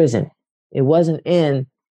was in prison. It wasn't in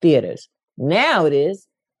theaters. Now it is,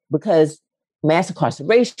 because mass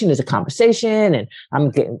incarceration is a conversation, and I'm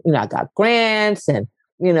getting, I got grants, and,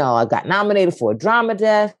 I got nominated for a drama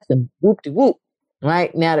desk, and whoop-de-whoop,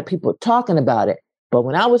 right? Now that people are talking about it. But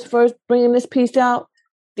when I was first bringing this piece out,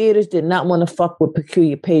 theaters did not want to fuck with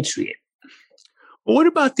Peculiar Patriot. Well, what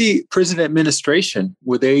about the prison administration?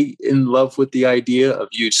 Were they in love with the idea of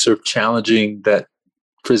you sort of challenging that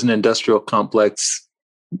prison industrial complex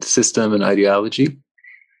system and ideology?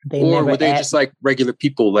 Or were they just like regular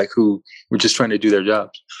people, like who were just trying to do their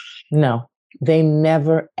jobs? No, they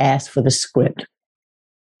never asked for the script.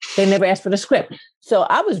 They never asked for the script. So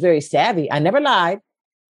I was very savvy. I never lied,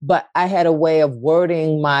 but I had a way of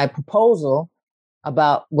wording my proposal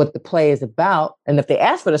about what the play is about. And if they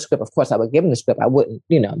asked for the script, of course, I would give them the script. I wouldn't,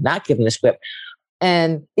 not give them the script.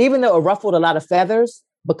 And even though it ruffled a lot of feathers,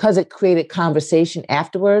 because it created conversation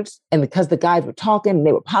afterwards, and because the guys were talking and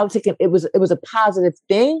they were politicking, it was a positive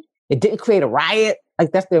thing. It didn't create a riot.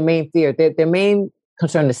 Like, that's their main fear. Their main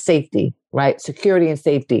concern is safety, right? Security and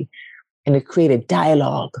safety. And it created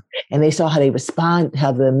dialogue. And they saw how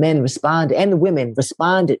the men responded and the women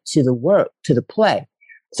responded to the work, to the play.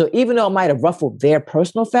 So even though it might have ruffled their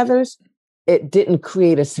personal feathers, it didn't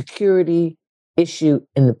create a security issue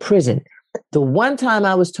in the prison. The one time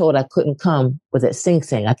I was told I couldn't come was at Sing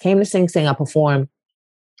Sing. I came to Sing Sing, I performed.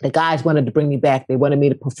 The guys wanted to bring me back. They wanted me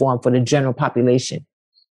to perform for the general population.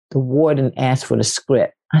 The warden asked for the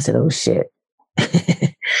script. I said, oh shit.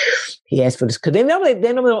 He asked for this, because they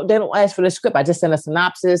don't ask for the script. I just send a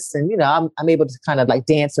synopsis, and I'm able to kind of like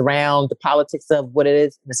dance around the politics of what it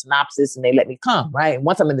is in the synopsis, and they let me come, right? And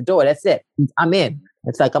once I'm in the door, that's it. I'm in.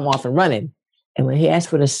 It's like I'm off and running. And when he asked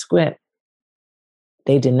for the script,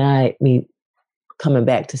 they denied me coming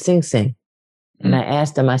back to Sing Sing. And I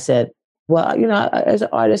asked them, I said, well, as an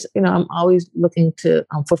artist, I'm always looking to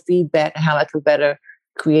for feedback on how I could better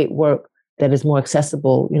create work that is more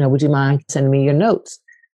accessible. Would you mind sending me your notes?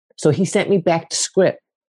 So he sent me back the script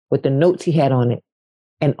with the notes he had on it,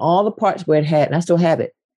 and all the parts where it had, and I still have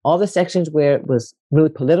it, all the sections where it was really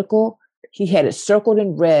political, he had it circled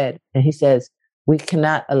in red, and he says, we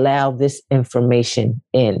cannot allow this information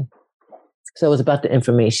in. So it was about the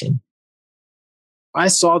information. I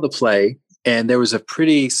saw the play, and there was a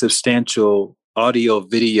pretty substantial audio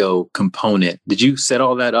video component. Did you set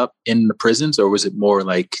all that up in the prisons, or was it more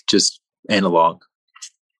like just analog?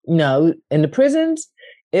 No, in the prisons,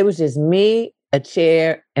 it was just me, a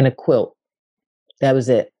chair, and a quilt. That was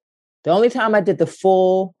it. The only time I did the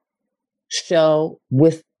full show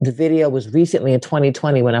with the video was recently in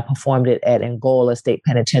 2020 when I performed it at Angola State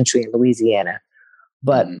Penitentiary in Louisiana.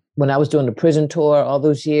 But when I was doing the prison tour all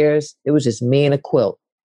those years, it was just me and a quilt.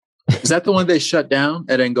 Is that the one they shut down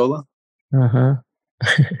at Angola? Uh-huh.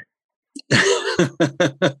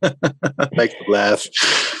 I like to laugh.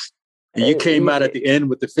 And you came out at the end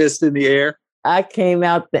with the fist in the air? I came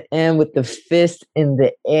out the end with the fist in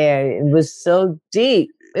the air. It was so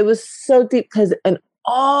deep. It was so deep because in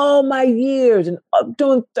all my years and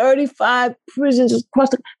doing 35 prisons across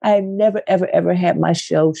I had never, ever, ever had my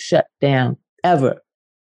show shut down. Ever.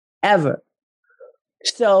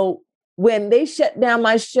 So when they shut down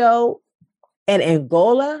my show in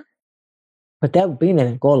Angola, but that being in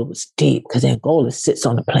Angola was deep because Angola sits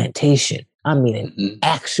on a plantation. I mean, an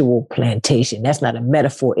actual plantation. That's not a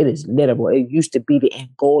metaphor. It is literal. It used to be the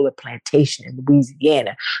Angola plantation in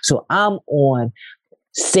Louisiana. So I'm on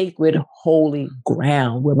sacred, holy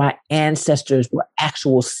ground where my ancestors were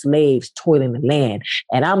actual slaves toiling the land.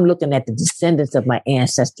 And I'm looking at the descendants of my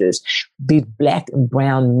ancestors, these black and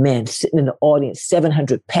brown men sitting in the audience,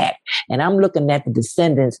 700 pack. And I'm looking at the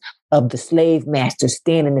descendants of the slave masters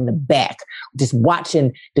standing in the back, just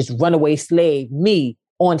watching this runaway slave, me,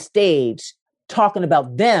 on stage, talking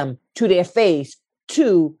about them to their face,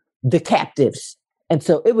 to the captives. And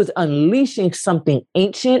so it was unleashing something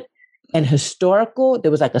ancient and historical. It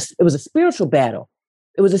was a spiritual battle.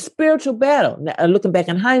 It was a spiritual battle, now, looking back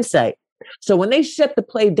in hindsight. So when they shut the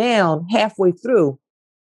play down halfway through,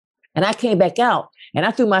 and I came back out, and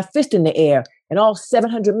I threw my fist in the air, and all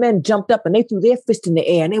 700 men jumped up, and they threw their fist in the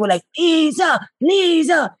air, and they were like, Liza,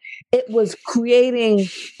 Liza. It was creating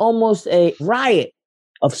almost a riot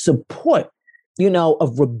of support,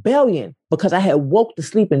 of rebellion, because I had woke the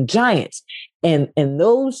sleeping giants. And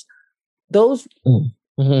those those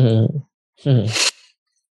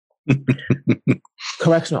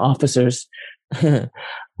correctional officers, I'm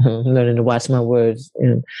learning to watch my words,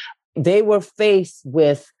 they were faced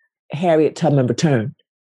with Harriet Tubman returned,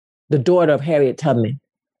 the daughter of Harriet Tubman.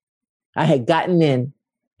 I had gotten in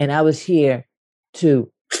and I was here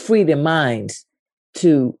to free their minds,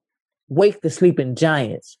 to wake the sleeping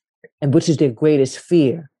giants, and which is their greatest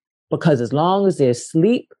fear. Because as long as they're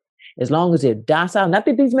asleep, as long as they're docile, not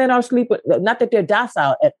that these men are asleep, not that they're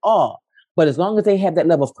docile at all, but as long as they have that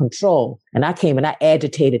level of control. And I came and I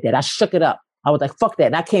agitated that. I shook it up. I was like, fuck that.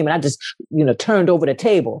 And I came and I just, turned over the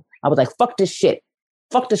table. I was like, fuck this shit.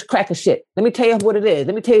 Fuck this crack of shit. Let me tell you what it is.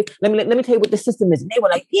 Let me tell you what the system is. And they were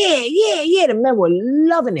like, yeah. The men were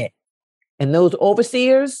loving it. And those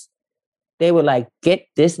overseers, they were like, get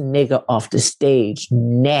this nigga off the stage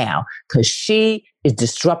now, because she is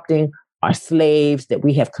disrupting our slaves that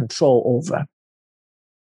we have control over.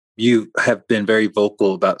 You have been very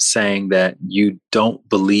vocal about saying that you don't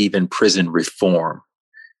believe in prison reform.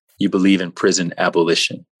 You believe in prison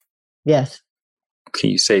abolition. Yes. Can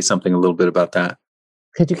you say something a little bit about that?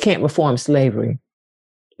 Because you can't reform slavery.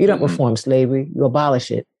 You don't reform slavery, you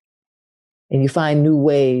abolish it. And you find new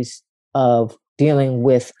ways of dealing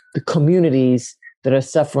with the communities that are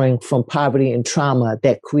suffering from poverty and trauma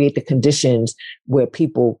that create the conditions where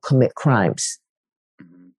people commit crimes.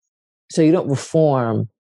 So you don't reform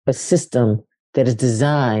a system that is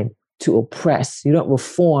designed to oppress. You don't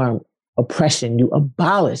reform oppression, you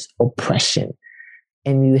abolish oppression.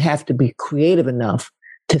 And you have to be creative enough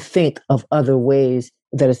to think of other ways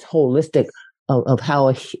that is holistic of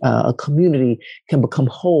how a community can become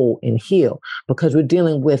whole and heal. Because we're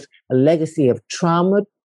dealing with a legacy of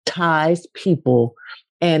traumatized people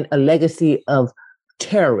and a legacy of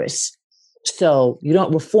terrorists. So you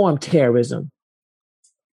don't reform terrorism.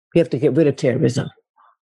 You have to get rid of terrorism,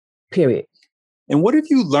 period. And what have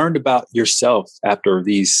you learned about yourself after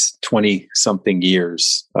these 20-something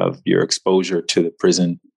years of your exposure to the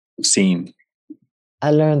prison scene?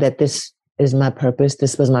 I learned that this is my purpose.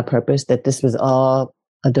 This was my purpose, that this was all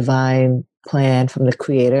a divine plan from the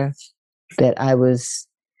Creator, that I was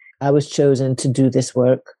chosen to do this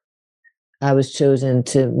work. I was chosen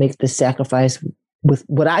to make the sacrifice with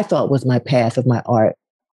what I thought was my path of my art.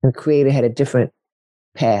 And the Creator had a different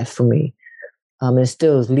path for me. And it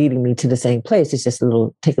still is leading me to the same place. It's just a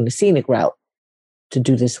little taking the scenic route to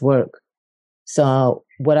do this work. So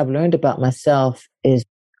what I've learned about myself is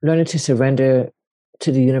learning to surrender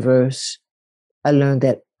to the universe. I learned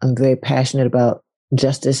that I'm very passionate about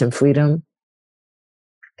justice and freedom.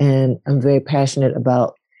 And I'm very passionate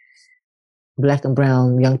about Black and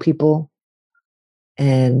brown young people.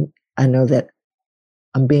 And I know that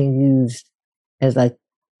I'm being used as like,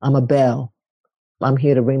 I'm a bell. I'm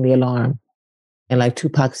here to ring the alarm. And like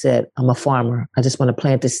Tupac said, I'm a farmer. I just want to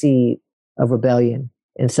plant the seed of rebellion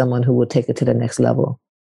in someone who will take it to the next level.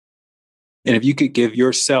 And if you could give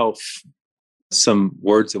yourself some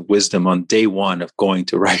words of wisdom on day one of going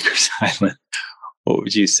to Rikers Island, what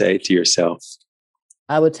would you say to yourself?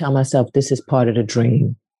 I would tell myself, this is part of the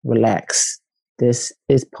dream. Relax. This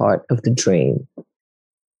is part of the dream.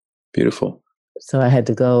 Beautiful. So I had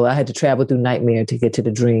to travel through nightmare to get to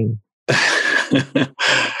the dream.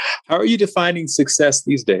 How are you defining success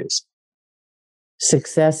these days?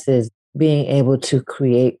 Success is being able to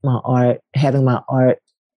create my art, having my art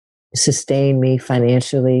sustain me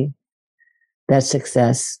financially. That's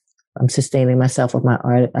success. I'm sustaining myself with my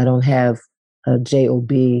art. I don't have a job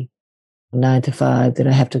 9-to-5 that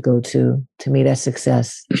I have to go to. To me, that's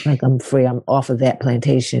success. Like I'm free. I'm off of that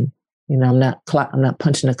plantation. I'm not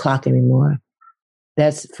punching the clock anymore.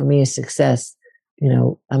 That's for me a success.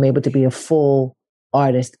 I'm able to be a full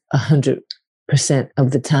artist 100%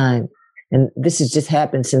 of the time. And this has just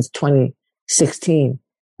happened since 2016.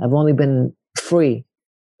 I've only been free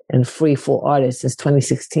full artist since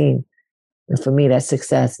 2016. And for me, that's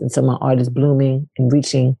success. And so my art is blooming and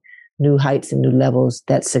reaching new heights and new levels.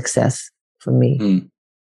 That's success for me.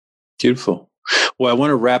 Beautiful. Well, I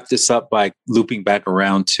want to wrap this up by looping back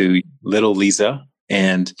around to little Liza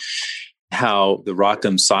and how the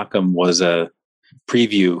Rock'em Sock'em was a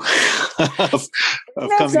preview of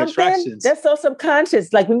coming attractions. That's so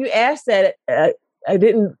subconscious. Like when you asked that, I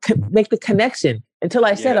didn't make the connection until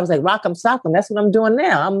I said, I was like, Rock'em Sock'em. That's what I'm doing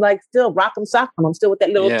now. I'm like still Rock'em Sock'em. I'm still with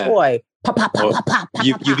that little toy. Pop, pop, pop, pop, pop, pop,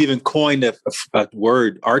 you've even coined a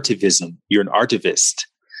word, artivism. You're an artivist.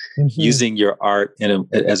 Using your art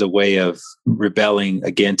as a way of rebelling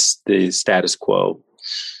against the status quo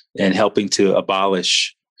and helping to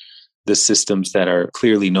abolish the systems that are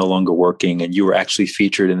clearly no longer working. And you were actually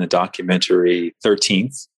featured in the documentary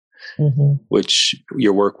 13th which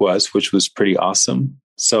your work was, which was pretty awesome.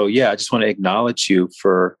 So yeah, I just want to acknowledge you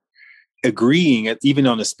for agreeing, even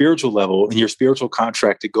on a spiritual level, in your spiritual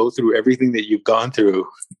contract, to go through everything that you've gone through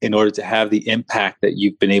in order to have the impact that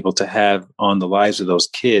you've been able to have on the lives of those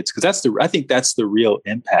kids. Because I think that's the real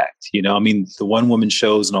impact. You know, I mean, the one woman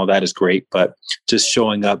shows and all that is great, but just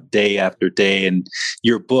showing up day after day, and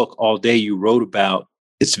your book, All Day, you wrote about,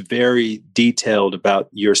 it's very detailed about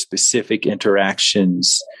your specific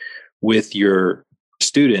interactions with your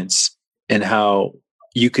students and how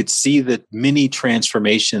you could see the many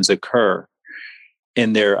transformations occur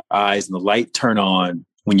in their eyes and the light turn on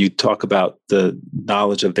when you talk about the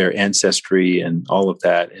knowledge of their ancestry and all of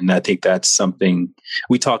that. And I think that's something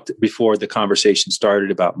we talked before the conversation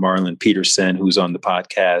started about Marlon Peterson, who's on the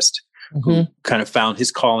podcast, who kind of found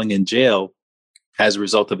his calling in jail as a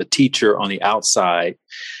result of a teacher on the outside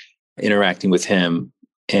interacting with him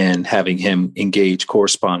and having him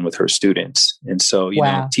correspond with her students. And so, you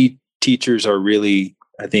know, teachers are really,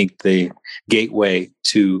 I think, the gateway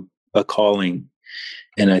to a calling.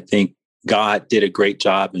 And I think God did a great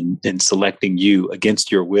job in selecting you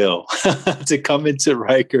against your will to come into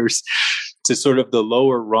Rikers, to sort of the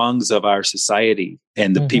lower rungs of our society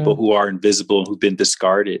and the people who are invisible, who've been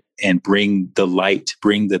discarded, and bring the light,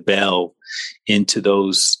 bring the bell into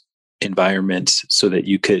those environments so that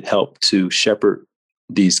you could help to shepherd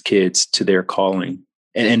these kids to their calling.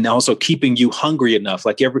 And also keeping you hungry enough,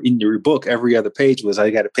 like in your book, every other page was, I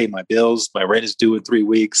got to pay my bills. My rent is due in 3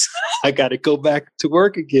 weeks. I got to go back to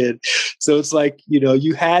work again. So it's like, you know,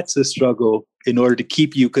 you had to struggle in order to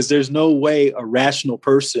keep you, because there's no way a rational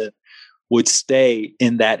person would stay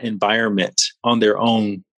in that environment on their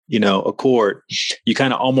own, you know, accord. You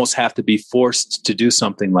kind of almost have to be forced to do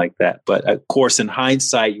something like that. But of course, in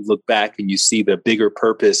hindsight, you look back and you see the bigger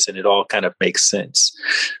purpose and it all kind of makes sense.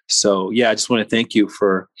 So yeah, I just want to thank you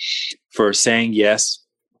for saying yes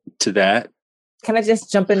to that. Can I just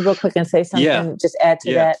jump in real quick and say something? Yeah. Just add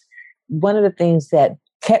to that. One of the things that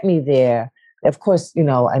kept me there, of course, you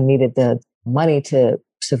know, I needed the money to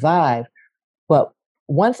survive. But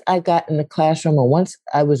once I got in the classroom, or once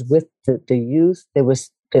I was with the youth, there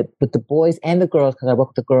was with the boys and the girls, because I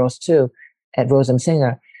worked with the girls too at Rose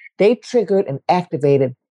Singer, they triggered and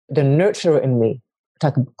activated the nurturer in me.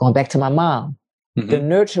 Going back to my mom, the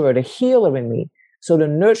nurturer, the healer in me. So the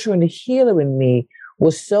nurturer and the healer in me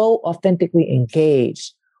was so authentically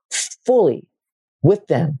engaged, fully with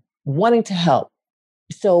them, wanting to help.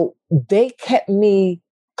 So they kept me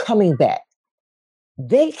coming back.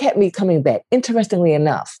 Interestingly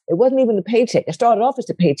enough, it wasn't even the paycheck. It started off as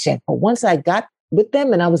a paycheck, but once I got with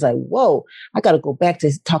them and I was like, whoa, I got to go back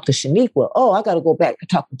to talk to Shaniqua. Oh, I got to go back to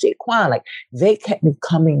talk to Jaquan. Like, they kept me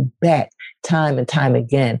coming back time and time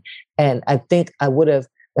again. And I think I would have,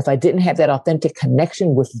 if I didn't have that authentic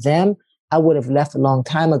connection with them, I would have left a long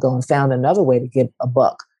time ago and found another way to get a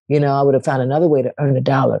buck. You know, I would have found another way to earn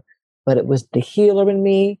 $1. But it was the healer in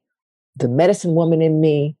me, the medicine woman in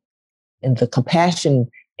me, and the compassion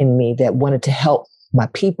in me that wanted to help my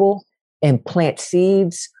people and plant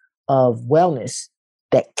seeds of wellness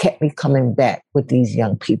that kept me coming back with these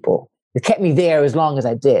young people. It kept me there as long as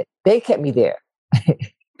I did. They kept me there.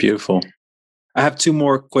 Beautiful. I have 2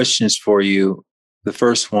 more questions for you. The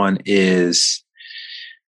first one is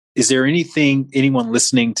there anything anyone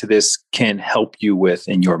listening to this can help you with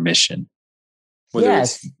in your mission?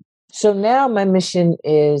 Yes. So now my mission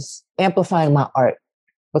is amplifying my art,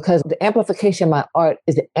 because the amplification of my art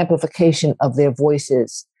is the amplification of their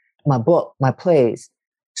voices, my book, my plays.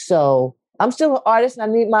 So I'm still an artist and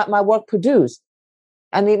I need my work produced.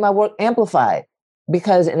 I need my work amplified,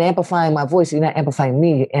 because in amplifying my voice, you're not amplifying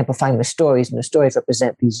me, you're amplifying the stories, and the stories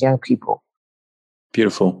represent these young people.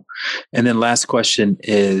 Beautiful. And then last question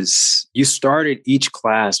is, you started each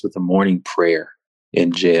class with a morning prayer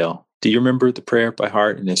in jail. Do you remember the prayer by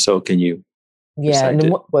heart? And if so, can you? Yeah. And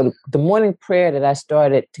the morning prayer that I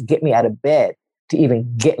started to get me out of bed, to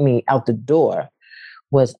even get me out the door,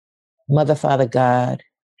 was, Mother, Father, God,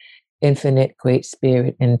 infinite, great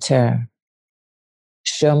spirit in turn,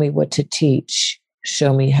 show me what to teach.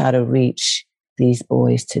 Show me how to reach these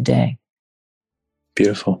boys today.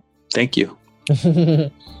 Beautiful. Thank you.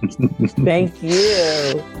 Thank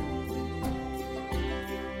you.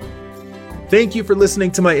 Thank you for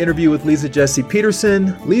listening to my interview with Liza Jessie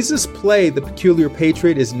Peterson. Liza's play, The Peculiar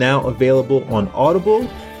Patriot, is now available on Audible,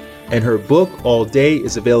 and her book, All Day,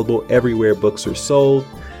 is available everywhere books are sold.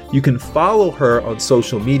 You can follow her on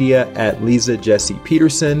social media at Liza Jessie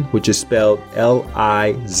Peterson, which is spelled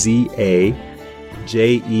LizaJessiePeterson.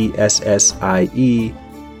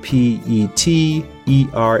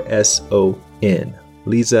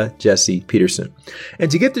 Liza Jessie Peterson. And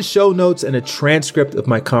to get the show notes and a transcript of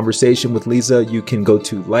my conversation with Liza, you can go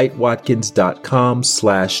to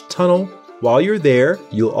lightwatkins.com/tunnel. While you're there,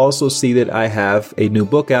 you'll also see that I have a new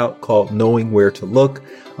book out called Knowing Where to Look,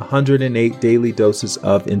 108 Daily Doses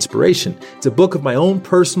of Inspiration. It's a book of my own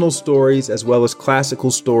personal stories as well as classical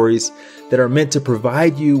stories that are meant to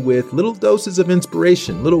provide you with little doses of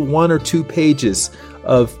inspiration, little 1 or 2 pages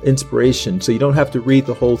of inspiration. So you don't have to read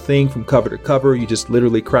the whole thing from cover to cover. You just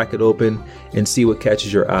literally crack it open and see what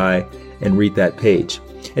catches your eye and read that page.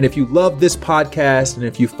 And if you love this podcast, and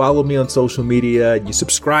if you follow me on social media, and you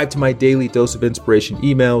subscribe to my daily dose of inspiration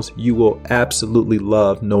emails, you will absolutely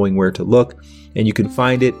love Knowing Where to Look. And you can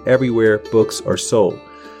find it everywhere books are sold.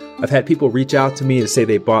 I've had people reach out to me to say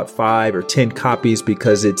they bought 5 or 10 copies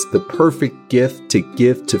because it's the perfect gift to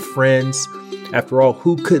give to friends. After all,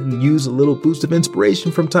 who couldn't use a little boost of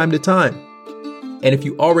inspiration from time to time? And if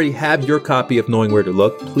you already have your copy of Knowing Where to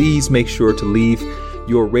Look, please make sure to leave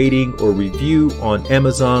your rating or review on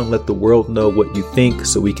Amazon. Let the world know what you think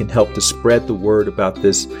so we can help to spread the word about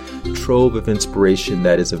this trove of inspiration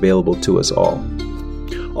that is available to us all.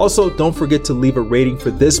 Also, don't forget to leave a rating for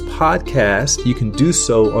this podcast. You can do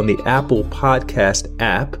so on the Apple Podcast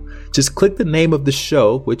app. Just click the name of the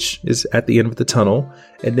show, which is At the End of the Tunnel,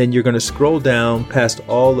 and then you're going to scroll down past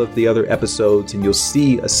all of the other episodes and you'll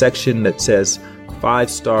see a section that says 5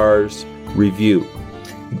 stars review.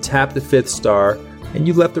 You tap the 5th star and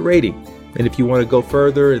you've left a rating. And if you want to go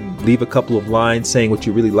further and leave a couple of lines saying what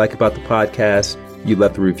you really like about the podcast, you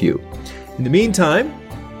left a review. In the meantime,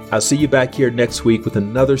 I'll see you back here next week with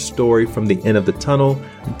another story from the end of the tunnel.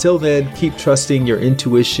 Until then, keep trusting your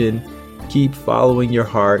intuition, keep following your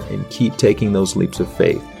heart, and keep taking those leaps of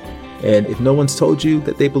faith. And if no one's told you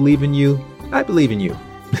that they believe in you, I believe in you.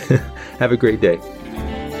 Have a great day.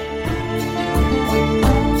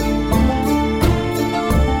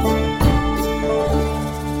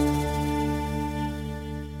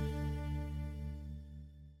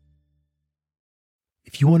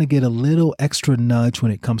 If you want to get a little extra nudge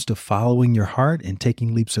when it comes to following your heart and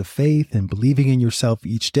taking leaps of faith and believing in yourself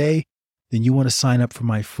each day, then you want to sign up for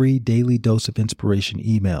my free daily dose of inspiration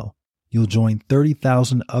email. You'll join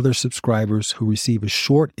 30,000 other subscribers who receive a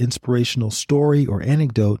short inspirational story or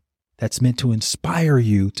anecdote that's meant to inspire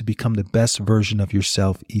you to become the best version of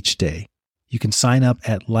yourself each day. You can sign up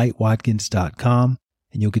at lightwatkins.com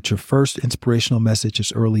and you'll get your first inspirational message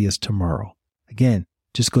as early as tomorrow. Again,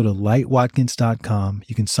 just go to lightwatkins.com.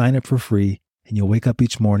 You can sign up for free and you'll wake up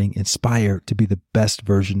each morning inspired to be the best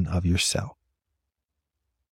version of yourself.